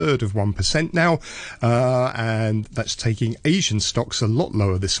third of 1% now, and that's taking Asian stocks a lot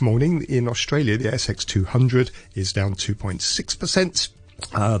lower this morning. In Australia, the ASX 200 is down 2.6%.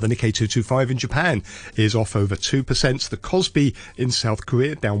 The Nikkei 225 in Japan is off over 2%. The Kospi in South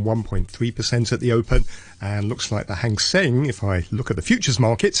Korea down 1.3% at the open. And looks like the Hang Seng, if I look at the futures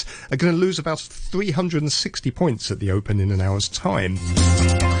markets, are going to lose about 360 points at the open in an hour's time.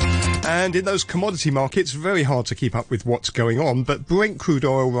 And in those commodity markets, very hard to keep up with what's going on, but Brent crude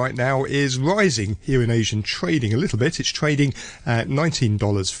oil right now is rising here in Asian trading a little bit. It's trading at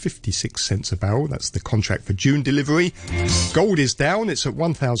 $19.56 a barrel. That's the contract for June delivery. Gold is down. It's at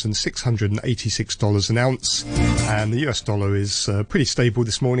 $1,686 an ounce. And the US dollar is pretty stable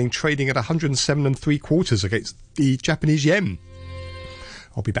this morning, trading at 107 3/4 against the Japanese yen.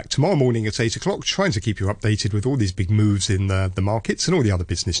 I'll be back tomorrow morning at 8 o'clock, trying to keep you updated with all these big moves in the markets and all the other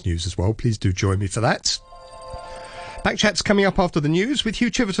business news as well. Please do join me for that. Backchat's coming up after the news with Hugh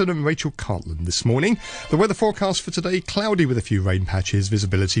Chiverton and Rachel Cartland this morning. The weather forecast for today, cloudy with a few rain patches,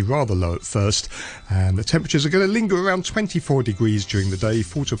 visibility rather low at first, and the temperatures are going to linger around 24 degrees during the day,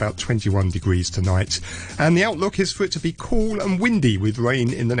 fall to about 21 degrees tonight. And the outlook is for it to be cool and windy with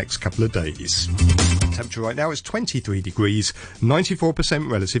rain in the next couple of days. The temperature right now is 23 degrees, 94%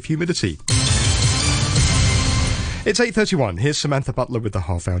 relative humidity. It's 8:31. Here's Samantha Butler with the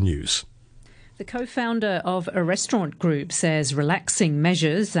half-hour news. The co-founder of a restaurant group says relaxing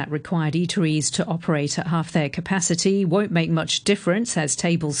measures that required eateries to operate at half their capacity won't make much difference as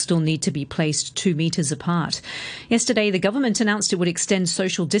tables still need to be placed 2 metres apart. Yesterday, the government announced it would extend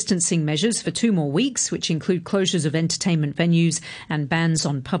social distancing measures for 2 more weeks, which include closures of entertainment venues and bans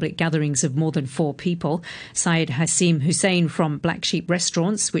on public gatherings of more than 4 people. Syed Hasim Hussein from Black Sheep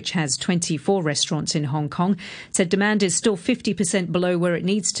Restaurants, which has 24 restaurants in Hong Kong, said demand is still 50% below where it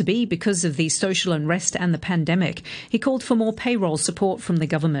needs to be because of the social unrest and the pandemic. He called for more payroll support from the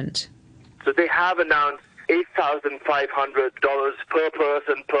government. So they have announced $8,500 per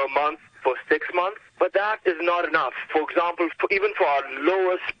person per month for 6 months, but that is not enough. For example, even for our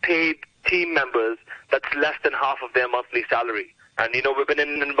lowest paid team members, that's less than half of their monthly salary. And, we've been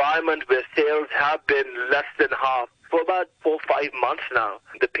in an environment where sales have been less than half for about 4 or 5 months now.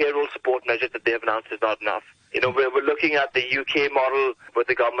 The payroll support measures that they have announced is not enough. We're looking at the UK model where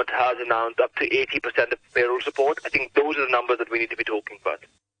the government has announced up to 80% of payroll support. I think those are the numbers that we need to be talking about.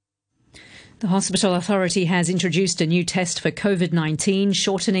 The hospital authority has introduced a new test for COVID-19,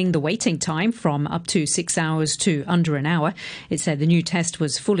 shortening the waiting time from up to 6 hours to under an hour. It said the new test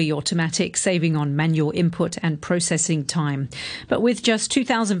was fully automatic, saving on manual input and processing time. But with just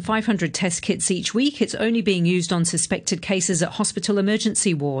 2,500 test kits each week, it's only being used on suspected cases at hospital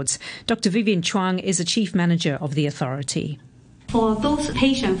emergency wards. Dr. Vivian Chuang is a chief manager of the authority. For those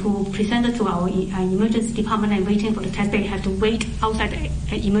patients who presented to our emergency department and waiting for the test, they have to wait outside the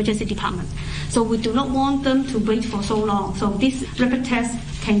emergency department. So we do not want them to wait for so long. So this rapid test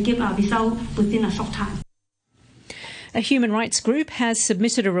can give a result within a short time. A human rights group has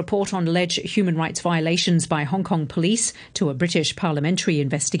submitted a report on alleged human rights violations by Hong Kong police to a British parliamentary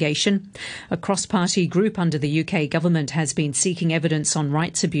investigation. A cross-party group under the UK government has been seeking evidence on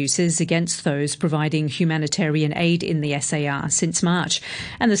rights abuses against those providing humanitarian aid in the SAR since March.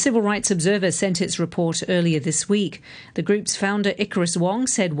 And the Civil Rights Observer sent its report earlier this week. The group's founder, Icarus Wong,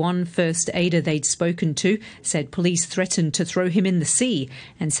 said one first aider they'd spoken to said police threatened to throw him in the sea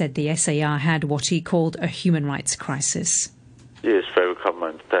and said the SAR had what he called a human rights crisis. It is very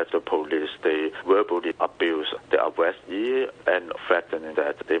common that the police, they verbally abuse the arrestee and threatening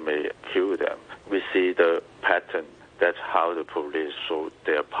that they may kill them. We see the pattern. That's how the police show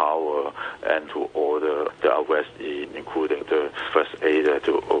their power and to order the arrestee, including the first aider,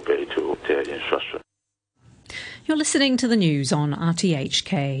 to obey to their instruction. You're listening to the news on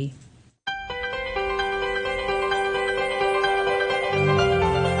RTHK.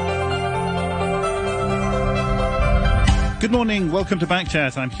 Good morning. Welcome to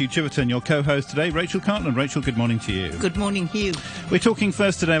Backchat. I'm Hugh Chiverton, your co-host today. Rachel Cartland. Rachel, good morning to you. Good morning, Hugh. We're talking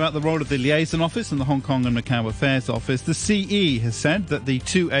first today about the role of the Liaison Office and the Hong Kong and Macau Affairs Office. The CE has said that the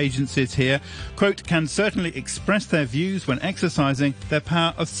two agencies here, quote, can certainly express their views when exercising their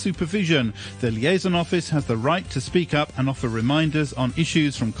power of supervision. The Liaison Office has the right to speak up and offer reminders on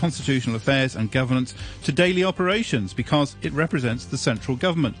issues from constitutional affairs and governance to daily operations because it represents the central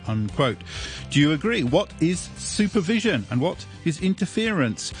government, unquote. Do you agree? What is supervision? and what is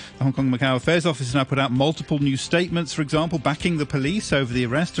interference? The Hong Kong Macau Affairs Office has now put out multiple new statements, for example, backing the police over the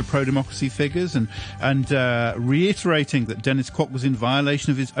arrest of pro-democracy figures and reiterating that Dennis Kwok was in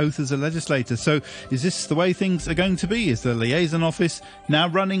violation of his oath as a legislator. So is this the way things are going to be? Is the Liaison Office now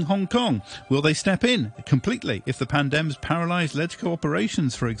running Hong Kong? Will they step in completely if the pandem's paralysed LegCo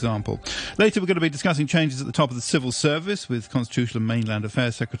operations, for example? Later we're going to be discussing changes at the top of the civil service, with Constitutional and Mainland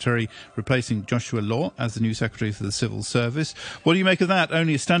Affairs Secretary replacing Joshua Law as the new Secretary for the Civil Service. What do you make of that?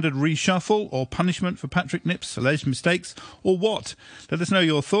 Only a standard reshuffle or punishment for Patrick Nip's alleged mistakes, or what? Let us know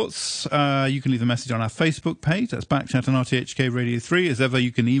your thoughts. You can leave a message on our Facebook page. That's Backchat on RTHK Radio 3. As ever,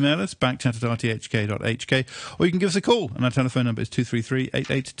 you can email us, backchat@rthk.hk, or you can give us a call, and our telephone number is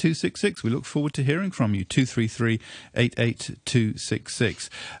 233-88266. We look forward to hearing from you, 233-88266.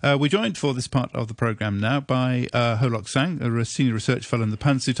 We're joined for this part of the programme now by Ho Lok Sang, a Senior Research Fellow in the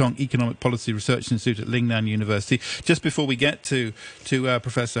Pan Sutong Economic Policy Research Institute at Lingnan University. Just before we get to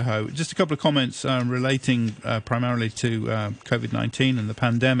Professor Ho, just a couple of comments relating primarily to COVID-19 and the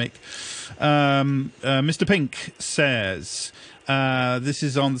pandemic. Mr. Pink says... this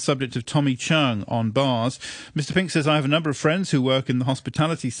is on the subject of Tommy Chung on bars. Mr. Pink says, I have a number of friends who work in the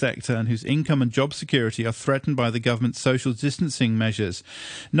hospitality sector and whose income and job security are threatened by the government's social distancing measures.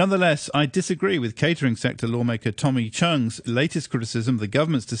 Nonetheless, I disagree with catering sector lawmaker Tommy Chung's latest criticism of the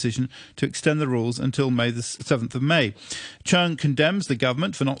government's decision to extend the rules until the 7th of May. Chung condemns the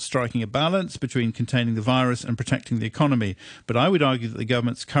government for not striking a balance between containing the virus and protecting the economy, but I would argue that the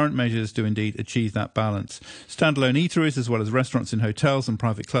government's current measures do indeed achieve that balance. Standalone eateries as well as restaurants in hotels and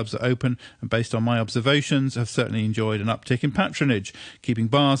private clubs are open, and based on my observations have certainly enjoyed an uptick in patronage. Keeping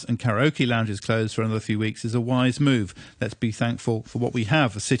bars and karaoke lounges closed for another few weeks is a wise move. Let's be thankful for what we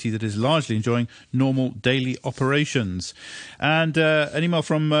have, a city that is largely enjoying normal daily operations. And an email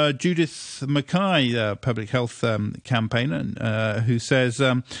from Judith Mackay, public health campaigner, who says,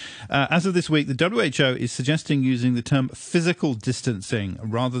 as of this week, the WHO is suggesting using the term physical distancing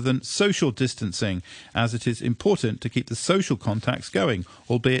rather than social distancing, as it is important to keep the social contacts going,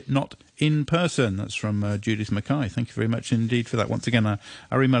 albeit not in person. That's from Judith Mackay. Thank you very much indeed for that. Once again,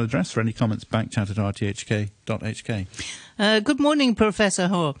 our email address for any comments, backchat@rthk.hk. Good morning, Professor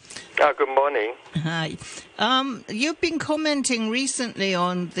Ho. Good morning. Hi. You've been commenting recently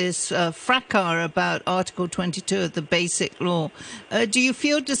on this fracas about Article 22 of the Basic Law. Do you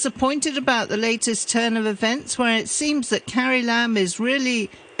feel disappointed about the latest turn of events, where it seems that Carrie Lam is really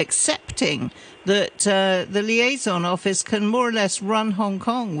accepting that the Liaison Office can more or less run Hong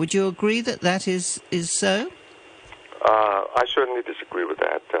Kong? Would you agree that that is so? I certainly disagree with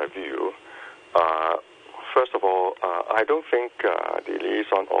that view. First of all, I don't think the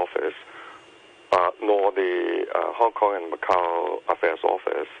Liaison Office nor the Hong Kong and Macau Affairs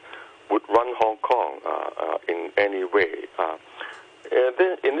Office would run Hong Kong in any way.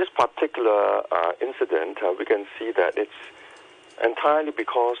 In this particular incident, we can see that it's entirely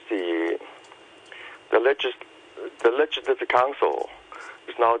because the Legislative Council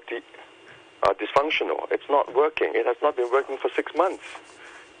is now dysfunctional. It's not working. It has not been working for 6 months.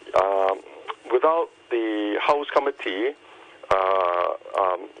 Without the House Committee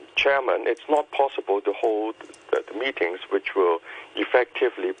chairman, it's not possible to hold the meetings which will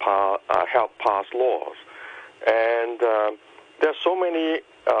effectively help pass laws. And there are so many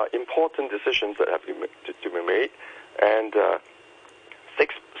important decisions that have to be made, and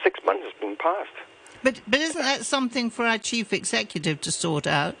 6 months has been passed. But isn't that something for our chief executive to sort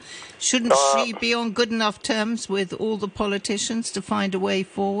out? Shouldn't she be on good enough terms with all the politicians to find a way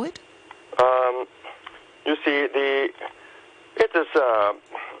forward? You see, it is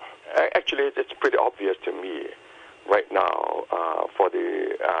actually it's pretty obvious to me right now for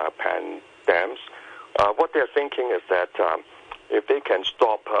the pandemics. What they're thinking is that if they can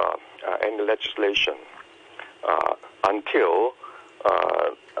stop any legislation until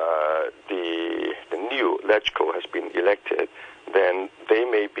the new LegCo has been elected, then they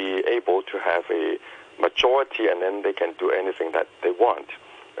may be able to have a majority, and then they can do anything that they want.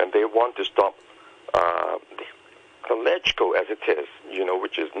 And they want to stop the LegCo as it is,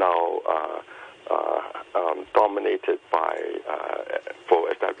 which is now dominated by full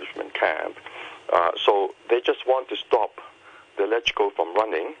establishment camp. So they just want to stop the LegCo from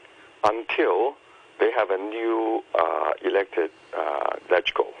running until they have a new elected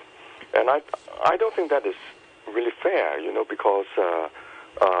LegCo. And I don't think that is really fair, because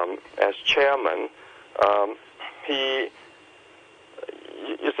as chairman, you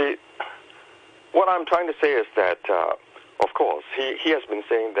see, what I'm trying to say is that, of course, he has been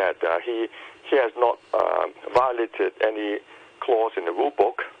saying that he has not violated any clause in the rule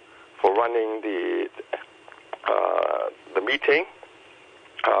book for running the meeting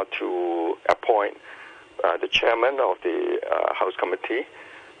to appoint the chairman of the House Committee,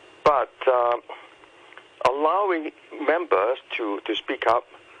 but allowing members to speak up,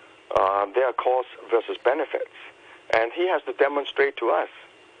 there are costs versus benefits. And he has to demonstrate to us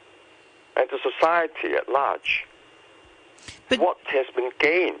and to society at large what has been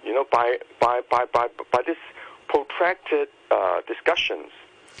gained, by this protracted discussions.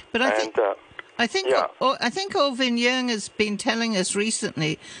 But I think Alvin Yeung has been telling us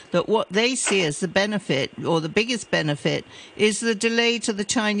recently that what they see as the benefit, or the biggest benefit, is the delay to the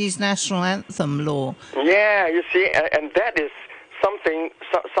Chinese national anthem law. Yeah, you see, and that is something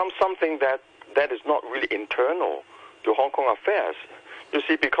that is not really internal to Hong Kong affairs. You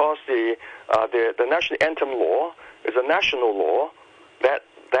see, because the national anthem law is a national law that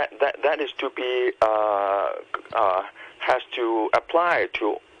is to be has to apply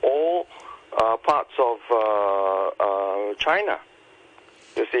to all parts of China.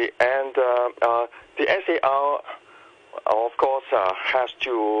 You see, and the SAR, of course, has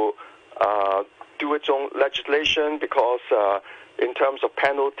to do its own legislation because, in terms of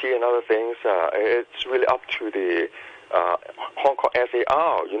penalty and other things, it's really up to the Hong Kong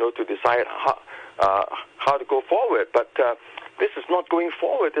SAR, to decide how to go forward. But this is not going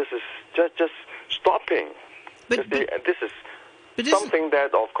forward. This is just stopping. This is something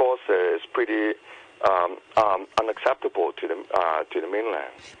that, of course, is pretty unacceptable to the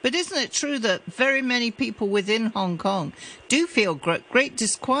mainland. But isn't it true that very many people within Hong Kong do feel great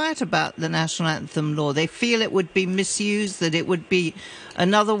disquiet about the national anthem law? They feel it would be misused, that it would be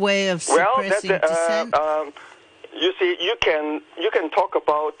another way of suppressing dissent. You see, you can talk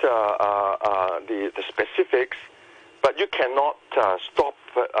about the specifics, but you cannot stop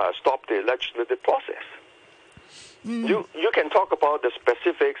the legislative process. You can talk about the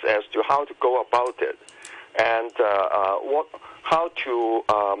specifics as to how to go about it, and how to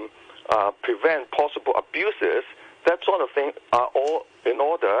prevent possible abuses. That sort of thing are all in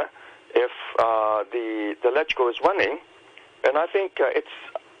order if the LegCo is running, and I think it's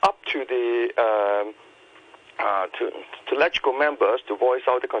up to the to LegCo members to voice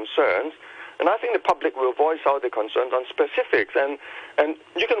out the concerns. And I think the public will voice out the concerns on specifics, and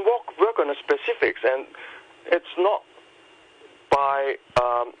you can work on the specifics, and it's not by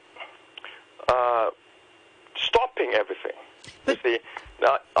stopping everything. You see,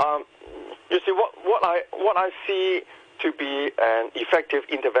 what I see to be an effective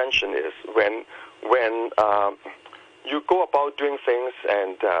intervention is when you go about doing things,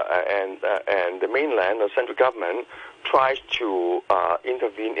 and the mainland or central government tries to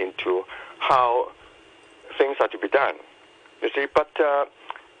intervene into how things are to be done. You see, but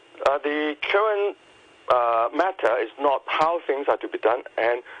the current matter is not how things are to be done,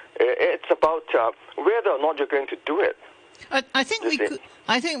 and it's about whether or not you're going to do it. I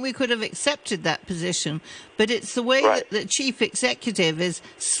think we could have accepted that position, but it's the way that the chief executive is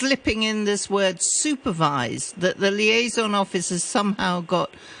slipping in this word supervise, that the liaison office has somehow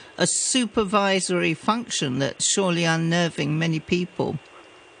got a supervisory function that's surely unnerving many people.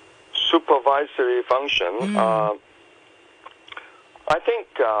 Supervisory function. I think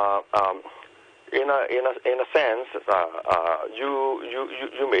in a sense,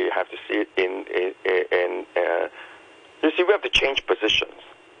 you may have to see it in you see, we have to change positions.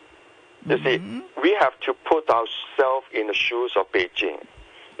 You see, we have to put ourselves in the shoes of Beijing.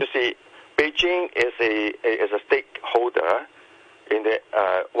 You see, Beijing is a stakeholder in the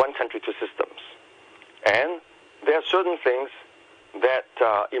one country, two systems, and there are certain things that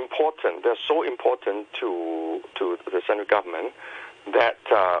are important. They're so important to the central government that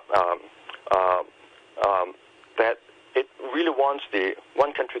that it really wants the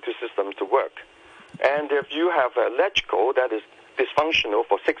one country, two systems to work. And if you have a LegCo that is dysfunctional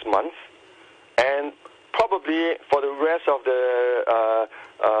for 6 months, and probably for the rest of the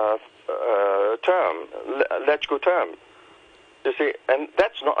LegCo term, you see, and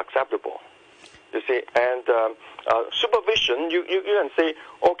that's not acceptable. You see, and supervision, you can say,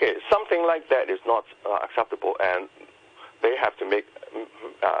 okay, something like that is not acceptable, and they have to make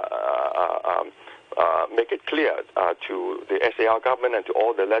it clear to the SAR government and to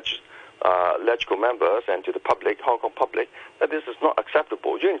all the LegCo members and to the public, Hong Kong public, that this is not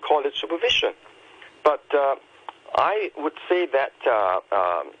acceptable. You can call it supervision. But I would say that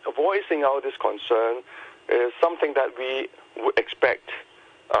voicing out this concern is something that we would expect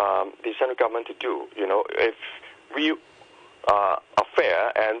the central government to do. You know, if we are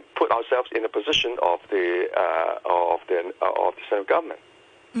fair and put ourselves in the position of the central government.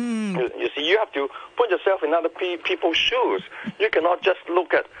 You see, you have to put yourself in other people's shoes. You cannot just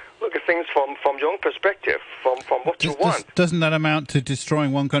look at look at things from your own perspective, from what you want. Doesn't that amount to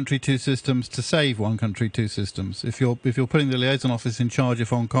destroying one country, two systems to save one country, two systems? If you're putting the liaison office in charge of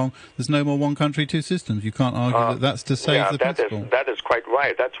Hong Kong, there's no more one country, two systems. You can't argue that's to save the principle. That is quite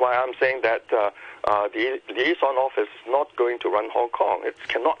right. That's why I'm saying that the liaison office is not going to run Hong Kong. It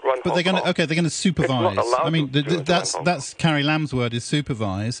cannot run Hong Kong. But they're going to supervise. I mean, that's Carrie Lam's word is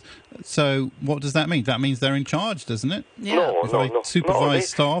supervise. So what does that mean? That means they're in charge, doesn't it? Yeah. No. Supervise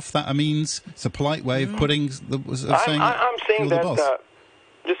staff. That means it's a polite way of putting. I'm saying that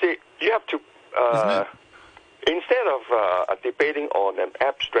you see, you have to instead of debating on an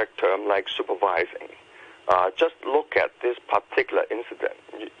abstract term like supervising. Just look at this particular incident.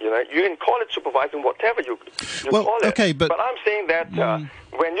 You can call it supervising, whatever you call it. Okay, but I'm saying that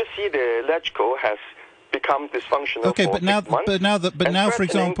when you see the LegCo has become dysfunctional for 6 months, but now, for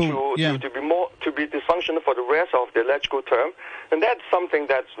example, to be dysfunctional for the rest of the LegCo term, and that's something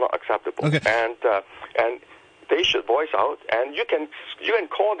that's not acceptable. Okay. And they should voice out, and you can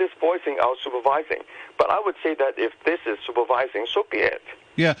call this voicing out supervising. But I would say that if this is supervising, so be it.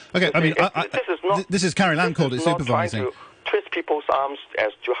 Yeah. Okay. I mean, this is Carrie Lam called it supervising. Not trying to twist people's arms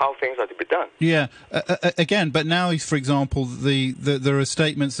as to how things are to be done. Yeah. Again, but now, for example, there are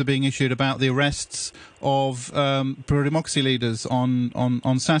statements that are being issued about the arrests of pro-democracy leaders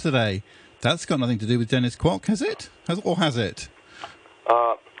on Saturday. That's got nothing to do with Dennis Kwok, has it? Has it?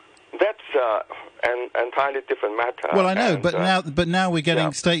 That's an entirely different matter. Well, I know, but now we're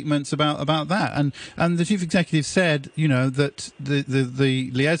getting statements about that, and the chief executive said, that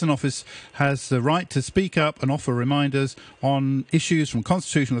the liaison office has the right to speak up and offer reminders on issues from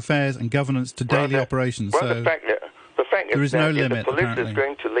constitutional affairs and governance to daily operations. Well, the fact is there is no limit. If the police apparently is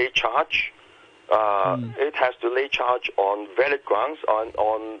going to lay charge, it has to lay charge on valid grounds,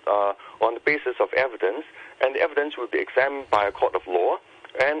 on the basis of evidence, and the evidence will be examined by a court of law.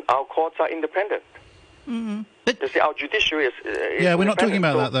 And our courts are independent. Mm-hmm. But you see, our judiciary is we're not talking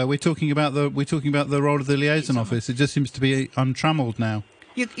about that though. We're talking about the role of the liaison office. It just seems to be untrammeled now.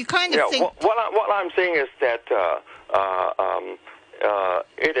 You kind of think. What I'm saying is that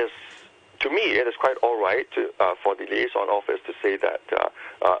it is, to me, it is quite all right for the liaison office to say that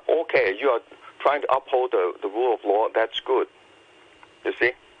okay, you are trying to uphold the rule of law. That's good. You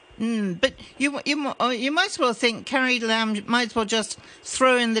see. But you might as well think Carrie Lam might as well just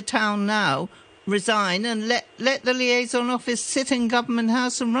throw in the towel now, resign, and let the liaison office sit in Government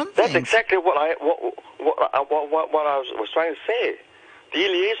House and run things. That's exactly what I was trying to say. The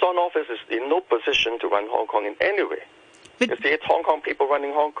liaison office is in no position to run Hong Kong in any way. You see, it's Hong Kong people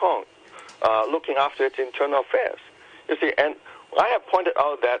running Hong Kong, looking after its internal affairs. You see, and I have pointed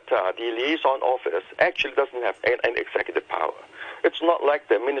out that the liaison office actually doesn't have any executive power. It's not like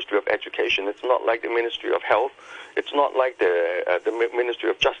the Ministry of Education. It's not like the Ministry of Health. It's not like the Ministry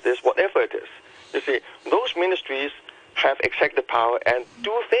of Justice, whatever it is. You see, those ministries have executive power and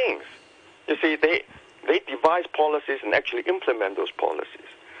do things. You see, they devise policies and actually implement those policies.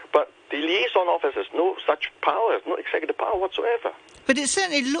 But the liaison office has no such power, no executive power whatsoever. But it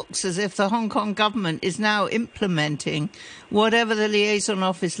certainly looks as if the Hong Kong government is now implementing whatever the liaison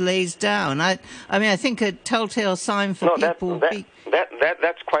office lays down. I mean, I think a telltale sign for people.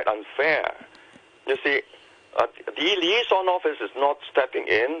 That's quite unfair. You see, the liaison office is not stepping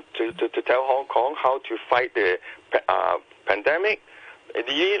in to tell Hong Kong how to fight the pandemic.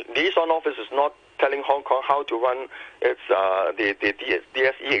 The liaison office is not telling Hong Kong how to run its the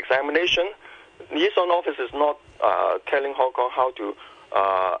DSE examination. The liaison office is not telling Hong Kong how to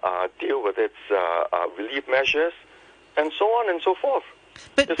deal with its relief measures, and so on and so forth.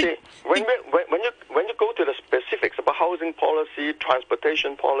 When you go to the specifics about housing policy,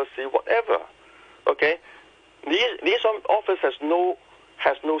 transportation policy, whatever, okay, the liaison office has no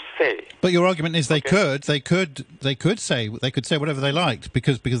say. But your argument is they could say whatever they liked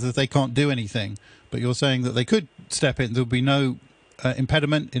because they can't do anything. But you're saying that they could step in. There would be no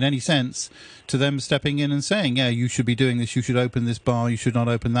impediment in any sense to them stepping in and saying, yeah, you should be doing this. You should open this bar. You should not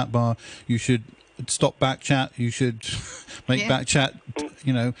open that bar. You should stop Backchat. You should make Backchat,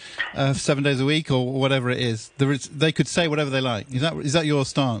 7 days a week or whatever it is. They could say whatever they like. Is that your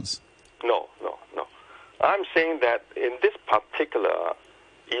stance? No. I'm saying that in this particular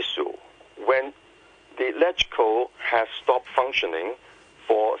issue, when the LegCo has stopped functioning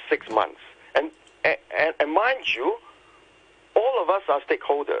for 6 months, and mind you, all of us are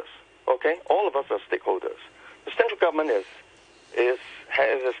stakeholders. Okay, all of us are stakeholders. The central government has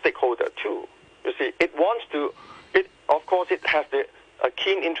a stakeholder too. You see, it wants to. Of course, it has a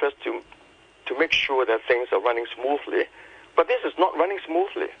keen interest to make sure that things are running smoothly. But this is not running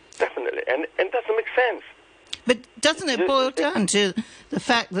smoothly, definitely, and it doesn't make sense. But doesn't it boil down to the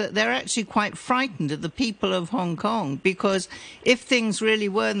fact that they're actually quite frightened of the people of Hong Kong, because if things really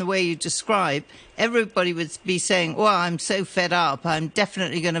were in the way you describe, everybody would be saying, well, I'm so fed up, I'm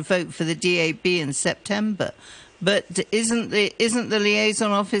definitely going to vote for the DAB in September. But isn't the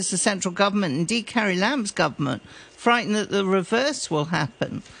Liaison Office, the central government, indeed Carrie Lam's government, frightened that the reverse will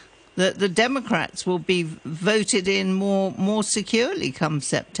happen, that the Democrats will be voted in more securely come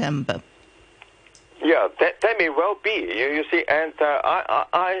September? Yeah, that may well be. You see, and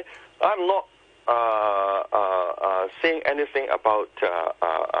I'm not saying anything about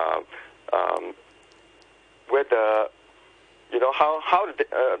whether how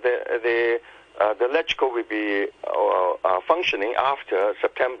the electrical will be functioning after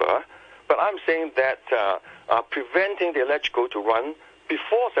September. But I'm saying that preventing the electrical to run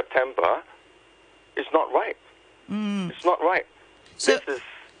before September is not right. It's not right. So,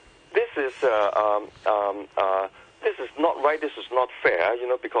 This is not right. This is not fair.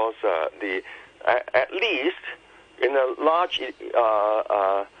 Because at least in a large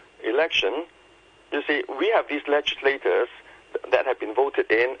election, you see, we have these legislators that have been voted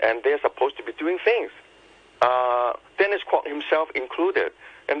in, and they're supposed to be doing things. Dennis Kwok himself included,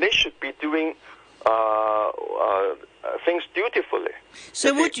 and they should be doing things dutifully.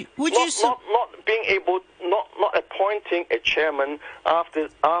 So would you not being able, not appointing a chairman after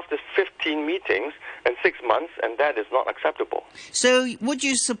 15 meetings and 6 months, and that is not acceptable. So would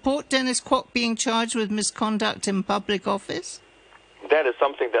you support Dennis Kwok being charged with misconduct in public office? That is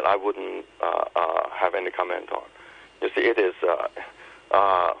something that I wouldn't have any comment on. You see, it is.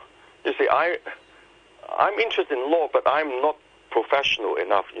 You see, I'm interested in law, but I'm not professional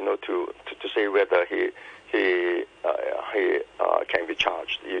enough, to say whether he can be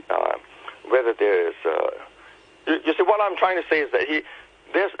charged. Whether there is. You see, what I'm trying to say is that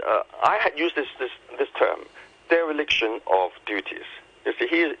I had used this term, dereliction of duties. You see,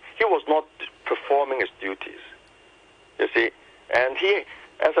 he was not performing his duties. You see, and he,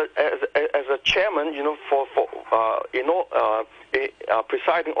 as a chairman,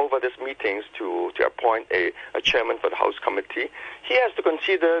 presiding over these meetings to appoint a chairman for the House Committee, he has to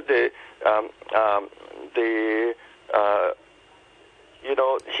consider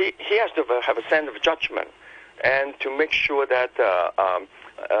he has to have a sense of judgment, and to make sure that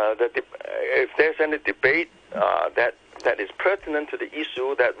if there's any debate that is pertinent to the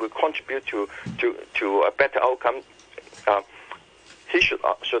issue that will contribute to a better outcome, he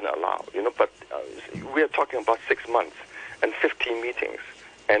shouldn't allow. But we are talking about 6 months and 15 meetings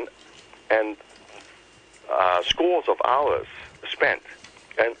and scores of hours spent,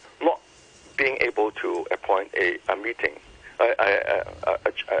 and not being able to appoint a meeting,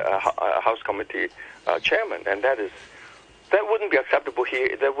 a House Committee chairman, and that wouldn't be acceptable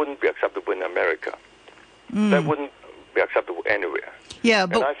here. That wouldn't be acceptable in America. That wouldn't be acceptable anywhere. Yeah,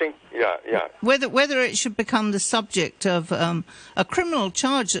 but and I think, whether it should become the subject of a criminal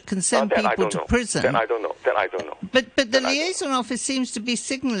charge that can send people to prison. Then I don't know. But the Liaison Office seems to be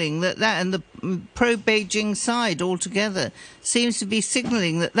signalling that and the pro-Beijing side altogether seems to be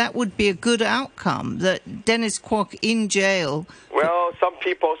signalling that would be a good outcome, that Dennis Kwok in jail. Well, some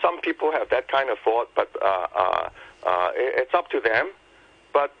people have that kind of thought, but it's up to them.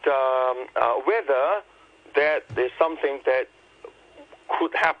 But whether that there's something that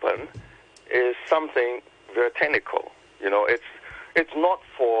could happen is something very technical. It's not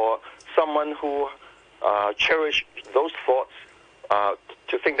for someone who cherish those thoughts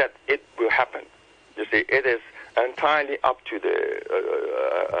to think that it will happen. You see, it is entirely up to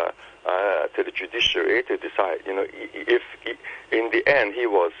the judiciary to decide. If in the end he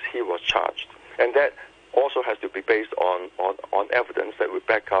was charged, and that also has to be based on evidence that will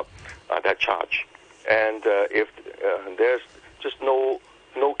back up that charge. And if there's just no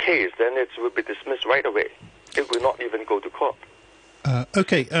case, then it will be dismissed right away. It will not even go to court.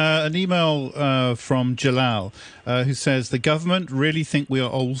 An email from Jalal who says, the government really think we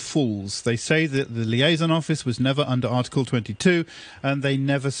are old fools. They say that the Liaison Office was never under Article 22 and they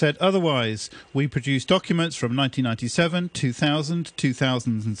never said otherwise. We produced documents from 1997, 2000,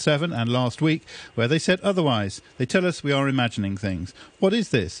 2007 and last week where they said otherwise. They tell us we are imagining things. What is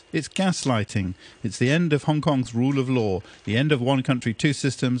this? It's gaslighting. It's the end of Hong Kong's rule of law, the end of one country, two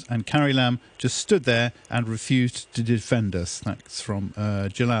systems, and Carrie Lam just stood there and refused to defend us. That's from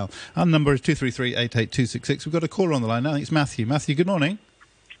Jalal. Our number is 233-88266. We've got a caller on the line now. I think it's Matthew. Matthew, good morning.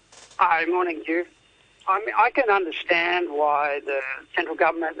 Hi, morning, Hugh. I can understand why the central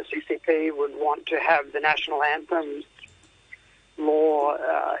government, the CCP, would want to have the national anthem law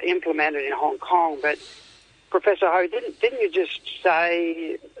implemented in Hong Kong. But Professor Ho, didn't you just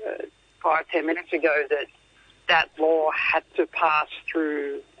say 5-10 minutes ago that that law had to pass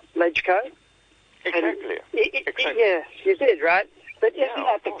through LegCo. Exactly. Exactly. Yes, you did, right? But isn't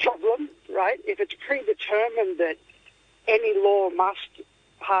that the problem, right? If it's predetermined that any law must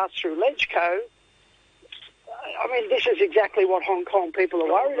pass through LegCo, I mean, this is exactly what Hong Kong people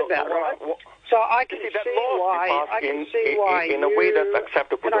are worried about, right? So I can see why in a way that's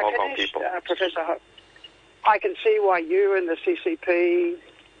acceptable to Hong Kong people. Professor Ho, I can see why you and the CCP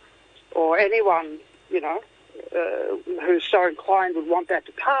or anyone, who's so inclined would want that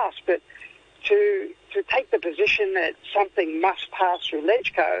to pass, but to take the position that something must pass through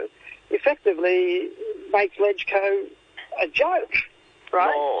LegCo effectively makes LegCo a joke,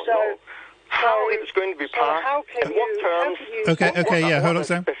 right? No. How it's going to be passed, and what terms, hold on,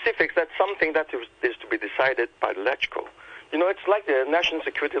 Sam. Specifics, that's something that is to be decided by the LegCo. It's like the national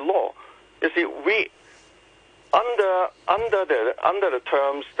security law. You see, we under the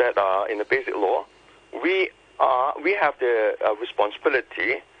terms that are in the basic law, we have the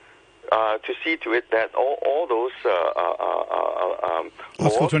responsibility to see to it that all those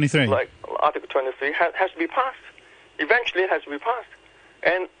Article 23, like Article 23, has to be passed. Eventually, it has to be passed.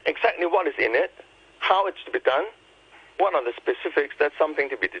 And exactly what is in it, how it's to be done, what are the specifics, that's something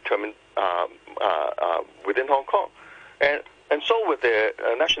to be determined within Hong Kong. And so with the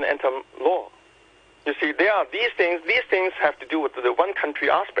national anthem law. You see, there are these things have to do with the one country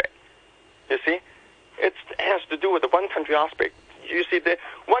aspect. You see, it has to do with the one country aspect. You see, the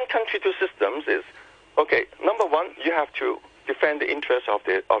one country, two systems is, okay, number one, you have to defend the interests of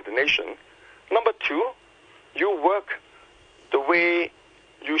the nation. Number two, you work the way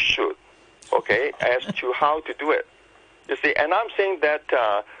you should, okay, as to how to do it. You see, and I'm saying that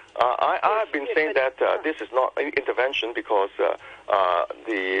I've been saying that this is not an intervention because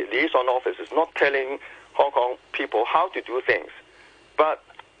the Liaison Office is not telling Hong Kong people how to do things. But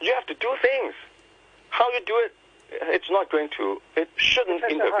you have to do things. How you do it, it shouldn't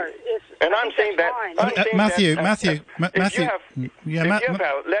interfere. And I'm saying that... Matthew. If you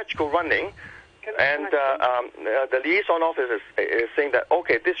have LegCo running, and the Liaison Office is saying that,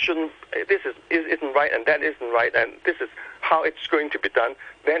 okay, this isn't right, and that isn't right, and this is how it's going to be done,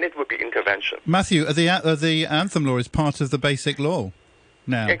 then it would be intervention. Matthew, the anthem law is part of the basic law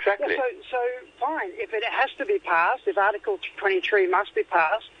now. Exactly. Yeah, so fine. If it has to be passed, if Article 23 must be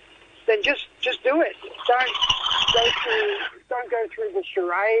passed, then just do it. Don't go through the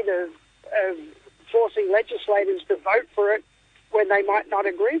charade of forcing legislators to vote for it when they might not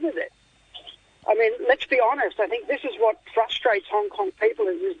agree with it. I mean, let's be honest. I think this is what frustrates Hong Kong people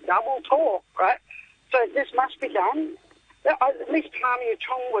is this double talk, right? So this must be done. At least Tam Yu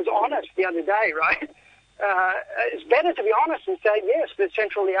Chung was honest the other day, right? It's better to be honest and say, yes, the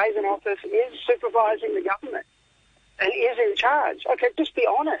Central Liaison Office is supervising the government and is in charge. Okay, just be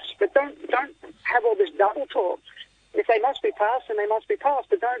honest, but don't have all this double talk. If they must be passed, then they must be passed,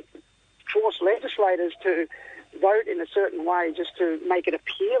 but don't force legislators to vote in a certain way just to make it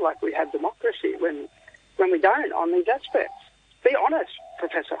appear like we have democracy when we don't on these aspects. Be honest,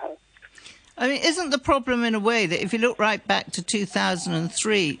 Professor Ho. I mean, isn't the problem in a way that if you look right back to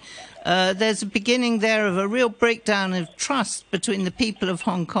 2003, there's a beginning there of a real breakdown of trust between the people of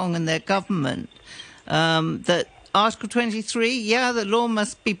Hong Kong and their government, that Article 23, the law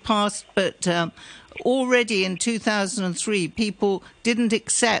must be passed, but already in 2003, people didn't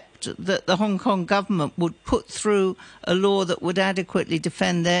accept that the Hong Kong government would put through a law that would adequately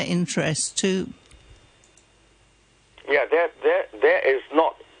defend their interests too. Yeah, there is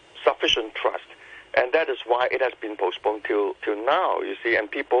not sufficient trust, and that is why it has been postponed till now. You see, and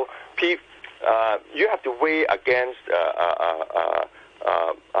people, you have to weigh against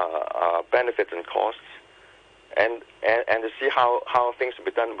benefits and costs, and to see how things will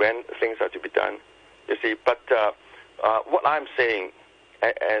be done when things are to be done. You see, but what I'm saying,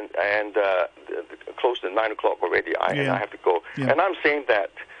 and close to 9 o'clock already, and I have to go. Yeah. And I'm saying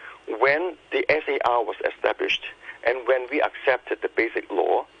that when the SAR was established, and when we accepted the basic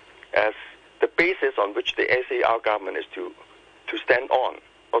law as the basis on which the SAR government is to stand on,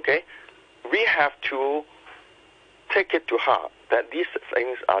 okay, we have to take it to heart that these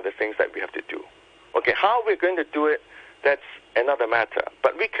things are the things that we have to do. Okay, how we're going to do it, that's another matter.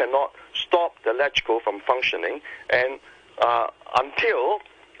 But we cannot stop the LegCo from functioning, and until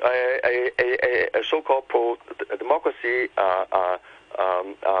a so-called pro-democracy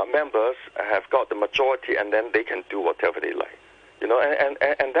members have got the majority, and then they can do whatever they like, and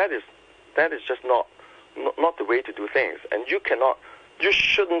that is just not the way to do things. And you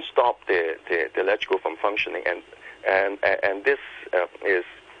shouldn't stop the LegCo from functioning, and this is,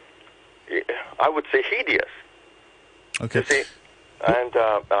 I would say, hideous. Okay. You see, and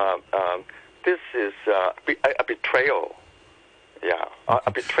this is a betrayal. Yeah,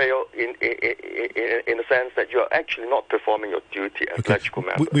 a betrayal in the sense that you are actually not performing your duty as electrical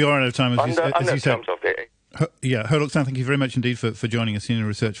members. We are out of time, as you said. Terms of the Ho Lok San, thank you very much indeed for joining us, Senior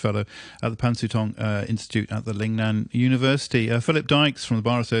Research Fellow at the Pan Sutong Institute at the Lingnan University. Philip Dykes from the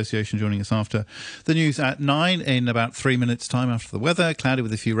Bar Association joining us after the news at 9 in about 3 minutes' time after the weather. Cloudy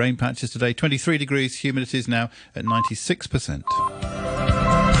with a few rain patches today, 23 degrees, humidity is now at 96%.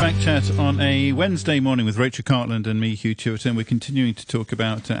 Backchat on a Wednesday morning with Rachel Cartland and me, Hugh Chewerton. We're continuing to talk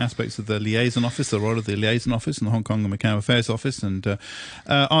about aspects of the Liaison Office, the role of the Liaison Office and the Hong Kong and Macau Affairs Office, and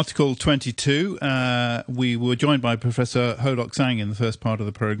Article 22. We were joined by Professor Ho Lok Sang in the first part of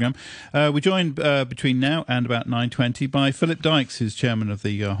the programme. We're joined between now and about 9:20 by Philip Dykes, who's chairman of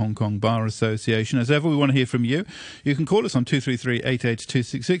the Hong Kong Bar Association. As ever, we want to hear from you. You can call us on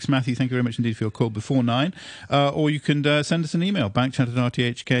 233-88266. Matthew, thank you very much indeed for your call before 9. Or you can send us an email,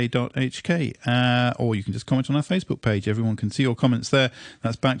 backchat@rthk.hk, or you can just comment on our Facebook page. Everyone can see your comments there.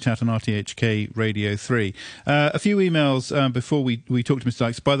 That's Backchat on RTHK Radio 3. A few emails before we talk to Mr.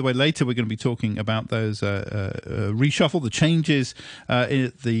 Dykes. By the way, later we're going to be talking about those reshuffle, the changes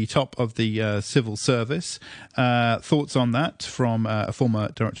at the top of the civil service. Thoughts on that from a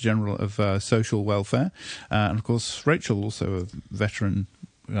former Director General of Social Welfare. And, of course, Rachel, also a veteran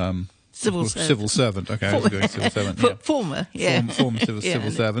Civil servant. Okay, I was going civil servant. Yeah. Former civil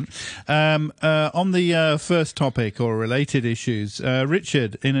servant. On the first topic or related issues,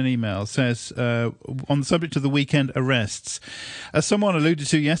 Richard, in an email, says, on the subject of the weekend arrests, as someone alluded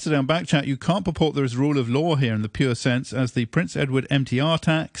to yesterday on Backchat, you can't purport there is rule of law here in the pure sense, as the Prince Edward MTR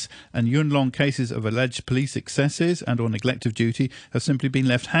tax and Yuen Long cases of alleged police excesses and or neglect of duty have simply been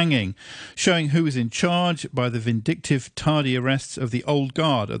left hanging, showing who is in charge by the vindictive, tardy arrests of the old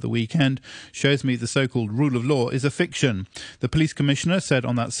guard at the weekend shows me the so-called rule of law is a fiction. The police commissioner said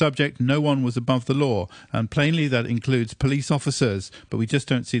on that subject no one was above the law, and plainly that includes police officers, but we just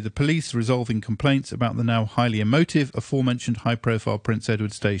don't see the police resolving complaints about the now highly emotive aforementioned high-profile Prince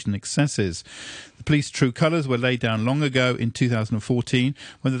Edward Station excesses. The police true colours were laid down long ago in 2014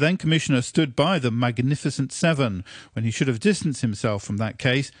 when the then commissioner stood by the Magnificent Seven, when he should have distanced himself from that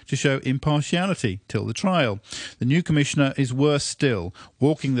case to show impartiality till the trial. The new commissioner is worse still,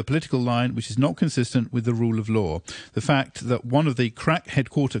 walking the political line which is not consistent with the rule of law. The fact that one of the crack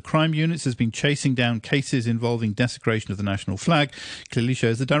headquarter crime units has been chasing down cases involving desecration of the national flag clearly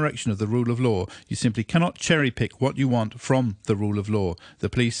shows the direction of the rule of law. You simply cannot cherry pick what you want from the rule of law. The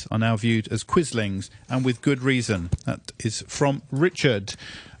police are now viewed as quislings, and with good reason. That is from Richard.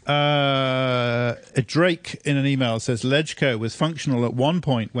 Drake in an email says LegCo was functional at one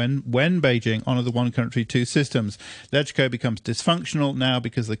point when Beijing honoured the one country, two systems. LegCo becomes dysfunctional now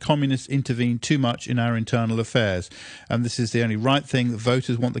because the communists intervene too much in our internal affairs. And this is the only right thing that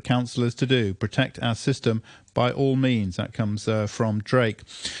voters want the councillors to do, protect our system by all means. That comes from Drake.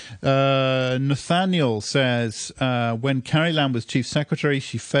 Nathaniel says, when Carrie Lam was Chief Secretary,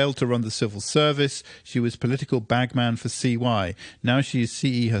 she failed to run the civil service. She was political bagman for CY. Now she is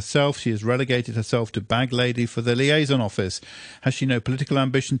CE herself. She has relegated herself to bag lady for the Liaison Office. Has she no political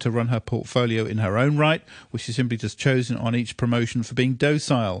ambition to run her portfolio in her own right, or is she simply just chosen on each promotion for being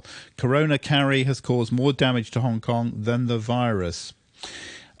docile? Corona Carrie has caused more damage to Hong Kong than the virus.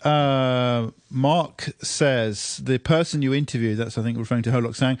 Mark says the person you interviewed, that's I think referring to Ho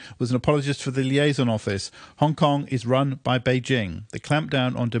Lok Sang, was an apologist for the Liaison Office. Hong Kong is run by Beijing. The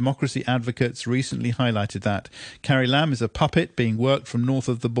clampdown on democracy advocates recently highlighted that. Carrie Lam is a puppet being worked from north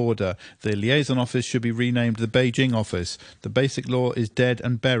of the border. The Liaison Office should be renamed the Beijing Office. The basic law is dead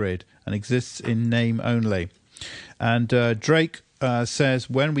and buried and exists in name only. And Drake says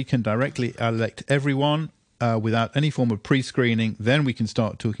when we can directly elect everyone without any form of pre-screening, then we can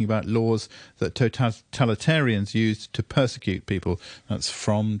start talking about laws that totalitarians used to persecute people. That's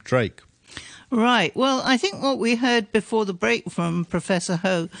from Drake. Right. Well, I think what we heard before the break from Professor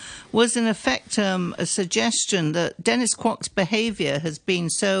Ho was, in effect, a suggestion that Dennis Kwok's behaviour has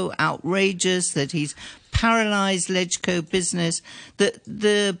been so outrageous that he's paralysed LegCo business, that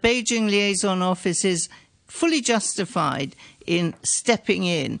the Beijing Liaison Office is fully justified in stepping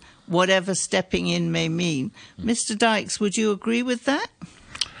in, whatever stepping in may mean. Mr. Dykes, would you agree with that?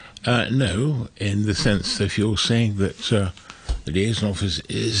 No, in the sense that if you're saying that the Liaison Office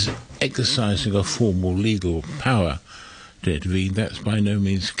is exercising a formal legal power to intervene, that's by no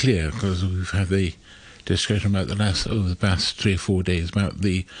means clear, because we've had the discussion about over the past 3 or 4 days about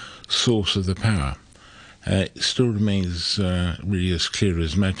the source of the power. It still remains really as clear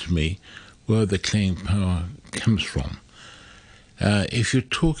as mud to me where the claimed power comes from. If you're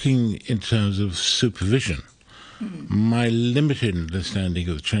talking in terms of supervision, My limited understanding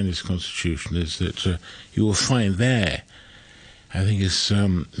of the Chinese constitution is that you will find there, I think it's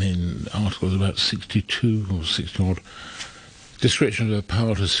in articles about 62 or 60-odd, description of the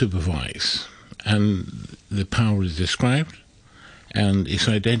power to supervise. And the power is described, and it's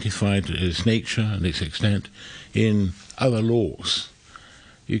identified its nature and its extent in other laws.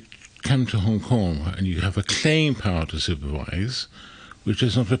 You come to Hong Kong and you have a claim power to supervise, which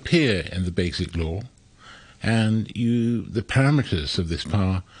does not appear in the basic law, and the parameters of this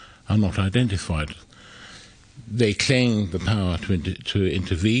power are not identified. They claim the power to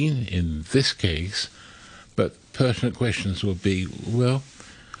intervene in this case, but pertinent questions will be, well,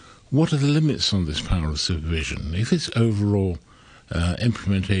 what are the limits on this power of supervision? If it's overall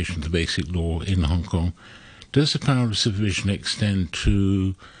implementation of the basic law in Hong Kong, does the power of supervision extend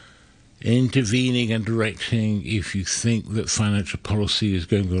to intervening and directing if you think that financial policy is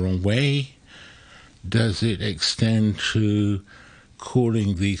going the wrong way? Does it extend to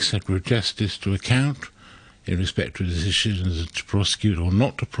calling the Secretary of Justice to account in respect to decisions to prosecute or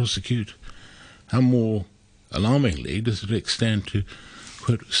not to prosecute? And more alarmingly, does it extend to,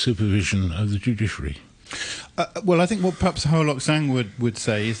 quote, supervision of the judiciary? Well, I think what perhaps Ho Lok Sang would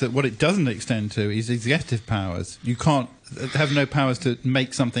say is that what it doesn't extend to is executive powers. You can't have no powers to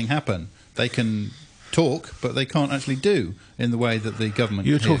make something happen. They can talk, but they can't actually do in the way that the government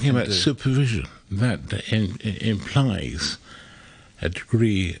You're here talking can about do. supervision. That implies a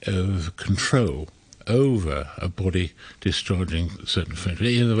degree of control over a body discharging certain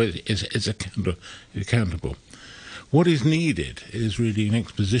functions. In other words, it's accountable. What is needed is really an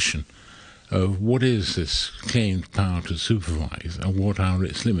exposition of what is this claimed power to supervise and what are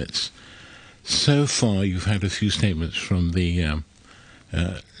its limits. So far, you've had a few statements from the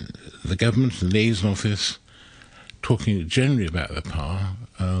government, the Liaison Office, talking generally about the power.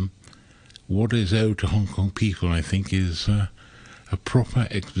 What is owed to Hong Kong people, I think, is a proper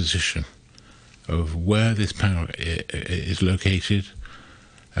exposition of where this power is located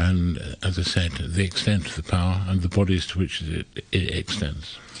and, as I said, the extent of the power and the bodies to which it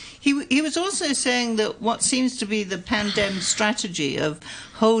extends. He was also saying that what seems to be the pandemic strategy of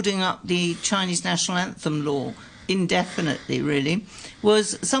holding up the Chinese national anthem law indefinitely, really,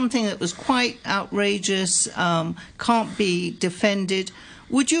 was something that was quite outrageous, can't be defended.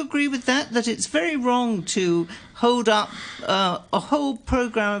 Would you agree with that it's very wrong to hold up a whole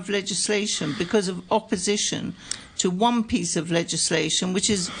programme of legislation because of opposition to one piece of legislation, which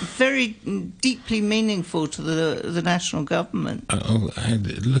is very deeply meaningful to the national government? I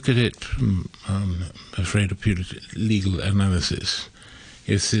look at it from, I'm afraid, a pure legal analysis.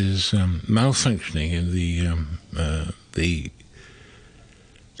 If there's malfunctioning in the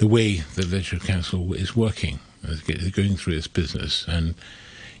way the Legislative Council is working, going through its business, and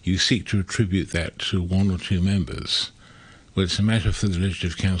you seek to attribute that to one or two members, well, it's a matter for the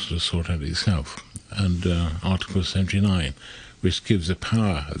Legislative Council to sort out itself. And Article 79, which gives the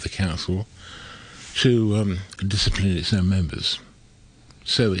power of the Council to discipline its own members.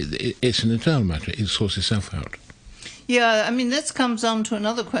 So it's an internal matter. It sorts itself out. Yeah, I mean, this comes on to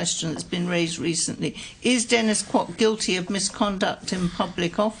another question that's been raised recently. Is Dennis Kwok guilty of misconduct in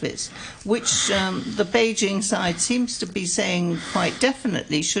public office, which the Beijing side seems to be saying quite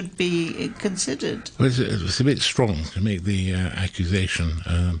definitely should be considered? Well, it's a bit strong to make the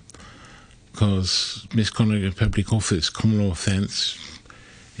accusation, because misconduct in public office, common law offence,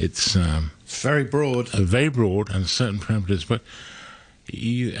 it's very broad. Very broad and certain parameters, but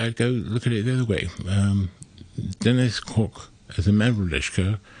I'd go look at it the other way. Dennis Kwok, as a member of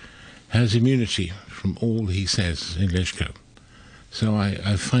LegCo, has immunity from all he says in LegCo. So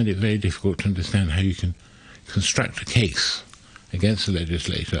I find it very difficult to understand how you can construct a case against the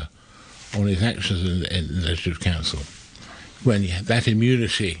legislator on his actions in the Legislative Council when that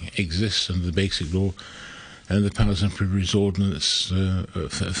immunity exists under the Basic Law and the Powers and Privileges Ordinance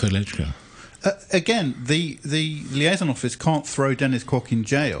for LegCo. Again, the Liaison Office can't throw Dennis Kwok in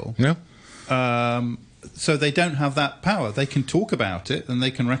jail. No. So they don't have that power. They can talk about it and they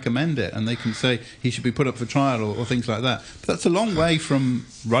can recommend it and they can say he should be put up for trial or things like that. But that's a long way from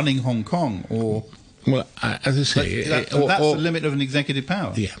running Hong Kong or... Well, as I say... that's the limit of an executive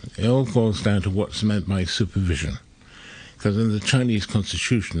power. Yeah, it all boils down to what's meant by supervision. Because in the Chinese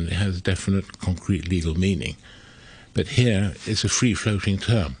constitution it has definite, concrete legal meaning. But here it's a free-floating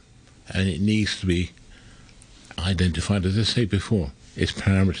term and it needs to be identified, as I say before, its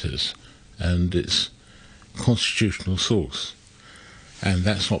parameters and its constitutional source, and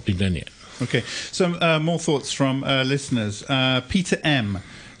that's not been done yet. Okay, some more thoughts from listeners. Peter M.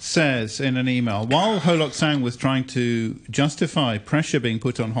 says in an email, while Ho Lok Sang was trying to justify pressure being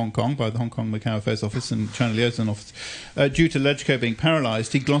put on Hong Kong by the Hong Kong Macau Affairs Office and China Liaison Office due to LegCo being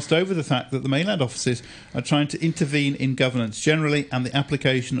paralysed, he glossed over the fact that the mainland offices are trying to intervene in governance generally and the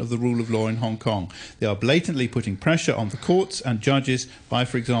application of the rule of law in Hong Kong. They are blatantly putting pressure on the courts and judges by,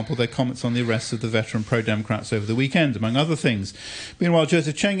 for example, their comments on the arrests of the veteran pro-democrats over the weekend, among other things. Meanwhile,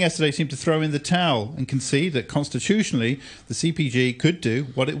 Joseph Cheng yesterday seemed to throw in the towel and concede that constitutionally the CPG could do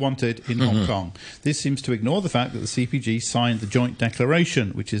what it wanted in Hong Kong. This seems to ignore the fact that the CPG signed the Joint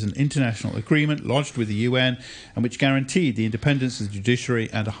Declaration, which is an international agreement lodged with the UN and which guaranteed the independence of the judiciary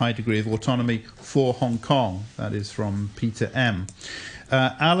and a high degree of autonomy for Hong Kong. That is from Peter M.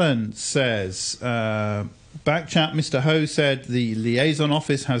 Alan says, Backchat, Mr. Ho said the Liaison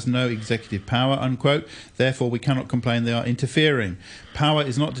Office has no executive power, unquote. Therefore, we cannot complain they are interfering. Power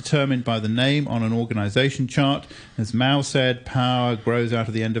is not determined by the name on an organisation chart. As Mao said, power grows out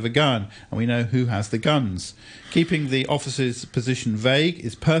of the end of a gun, and we know who has the guns. Keeping the office's position vague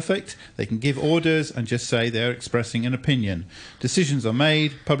is perfect. They can give orders and just say they're expressing an opinion. Decisions are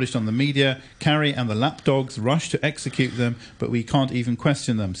made, published on the media. Carrie and the lapdogs rush to execute them, but we can't even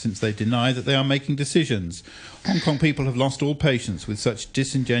question them since they deny that they are making decisions. Hong Kong people have lost all patience with such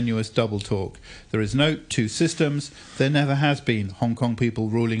disingenuous double talk. There is no two systems. There never has been Hong Kong people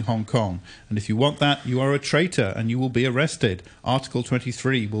ruling Hong Kong. And if you want that, you are a traitor and you will be arrested. Article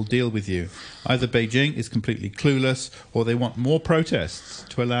 23 will deal with you. Either Beijing is completely clueless or they want more protests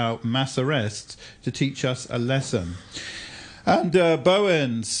to allow mass arrests to teach us a lesson. And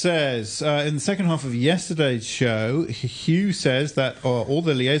Bowen says, in the second half of yesterday's show, Hugh says that all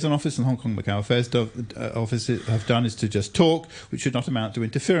the Liaison Office and Hong Kong Macau Affairs Office have done is to just talk, which should not amount to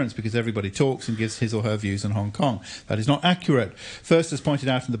interference because everybody talks and gives his or her views on Hong Kong. That is not accurate. First, as pointed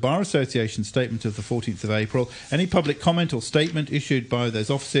out in the Bar Association statement of the 14th of April, any public comment or statement issued by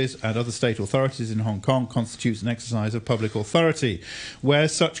those offices and other state authorities in Hong Kong constitutes an exercise of public authority. Where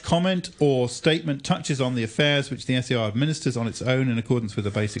such comment or statement touches on the affairs which the SAR administers on its own in accordance with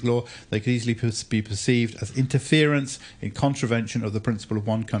the basic law, they could easily be perceived as interference in contravention of the principle of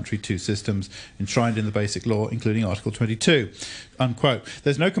one country, two systems enshrined in the basic law, including Article 22. Unquote.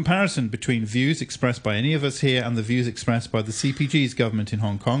 There's no comparison between views expressed by any of us here and the views expressed by the CPG's government in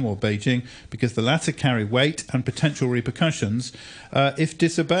Hong Kong or Beijing, because the latter carry weight and potential repercussions if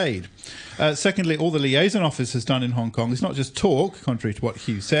disobeyed. Secondly, all the Liaison Office has done in Hong Kong is not just talk, contrary to what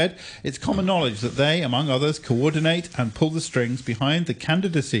Hugh said. It's common knowledge that they, among others, coordinate and pull the strings behind the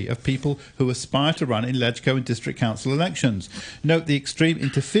candidacy of people who aspire to run in LegCo and District Council elections. Note the extreme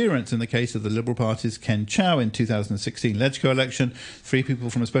interference in the case of the Liberal Party's Ken Chow in 2016 LegCo election. 3 people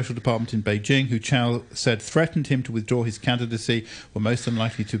from a special department in Beijing who Chow said threatened him to withdraw his candidacy were most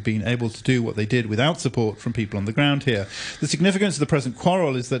unlikely to have been able to do what they did without support from people on the ground here. The significance of the present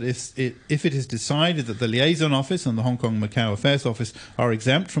quarrel is that if it is decided that the Liaison Office and the Hong Kong Macau Affairs Office are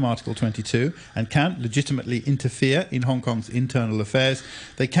exempt from Article 22 and can legitimately interfere in Hong Kong's internal affairs,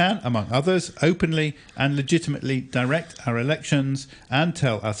 they can, among others, openly and legitimately direct our elections and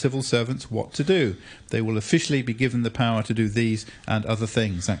tell our civil servants what to do. They will officially be given the power to do these and other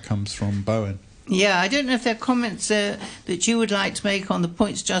things. That comes from Bowen. Yeah, I don't know if there are comments that you would like to make on the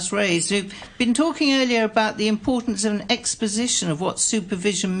points just raised. We've been talking earlier about the importance of an exposition of what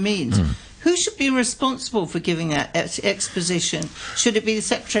supervision means. Who should be responsible for giving that exposition? Should it be the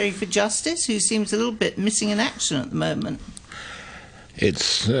Secretary for Justice, who seems a little bit missing in action at the moment?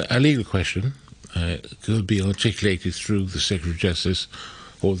 It's a legal question. It could be articulated through the Secretary of Justice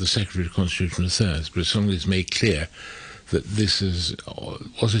or the Secretary of Constitutional Affairs, but as long as it's made clear that this is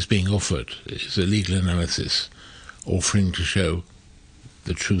what is being offered is a legal analysis offering to show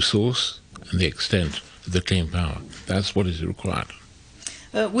the true source and the extent of the claim power. That's what is required.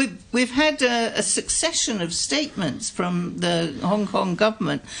 We've had a succession of statements from the Hong Kong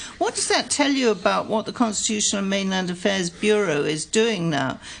government. What does that tell you about what the Constitutional and Mainland Affairs Bureau is doing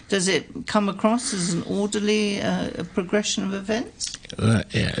now? Does it come across as an orderly progression of events? Yeah,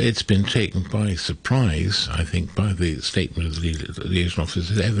 it's been taken by surprise, I think, by the statement of the Liaison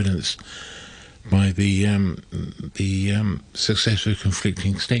Office, as evidenced by the successive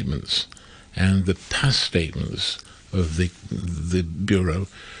conflicting statements and the past statements of the Bureau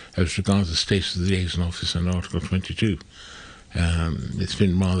as regards the status of the Liaison Office and Article 22. It's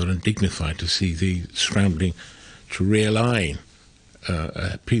been rather undignified to see the scrambling to realign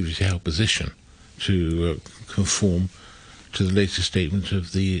a previously held position to conform to the latest statement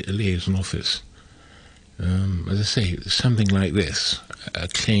of the Liaison Office. As I say, something like this, a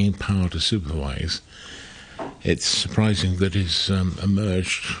claim power to supervise, it's surprising that it's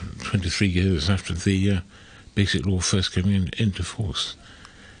emerged 23 years after the Basic Law first came into force.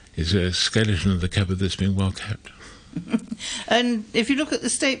 is a skeleton of the cupboard that's been well kept. And if you look at the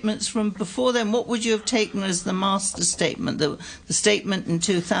statements from before then, what would you have taken as the master statement? The statement in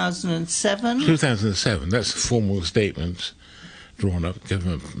 2007? 2007, that's the formal statement drawn up.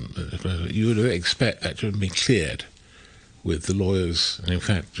 Government, you would expect that to have been cleared with the lawyers, and in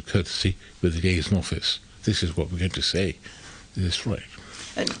fact, courtesy with the Liaison Office. This is what we're going to say. This is right.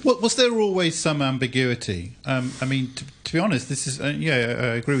 Was there always some ambiguity? I mean, to be honest, this is... I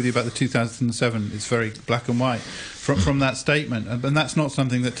agree with you about the 2007. It's very black and white from that statement. And that's not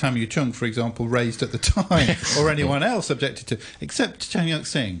something that Tam Yu Chung, for example, raised at the time, or anyone else objected to, except Chang Yuk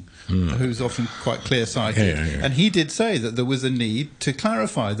Sing, who's often quite clear-sighted. And he did say that there was a need to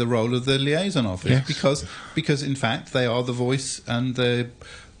clarify the role of the Liaison Office, because, in fact, they are the voice and the...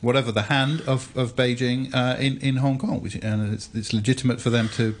 the hand of Beijing in Hong Kong, and it's legitimate for them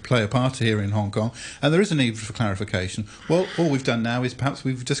to play a part here in Hong Kong, and there is a need for clarification. Well, all we've done now is perhaps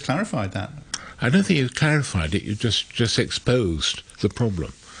we've just clarified that. I don't think you've clarified it, you've just exposed the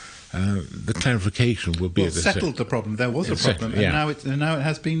problem. The clarification will be... settled the problem. There was a problem, and now it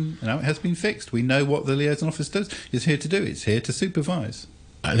has been fixed. We know what the Liaison Office is here to do. It's here to supervise.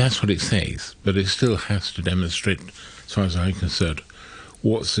 That's what it says, but it still has to demonstrate, as far as I'm concerned,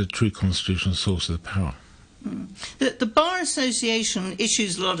 what's the true constitutional source of the power. The Bar Association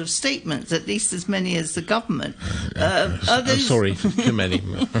issues a lot of statements, at least as many as the government. I'm sorry, too many.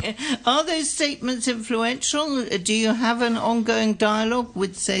 Are those statements influential? Do you have an ongoing dialogue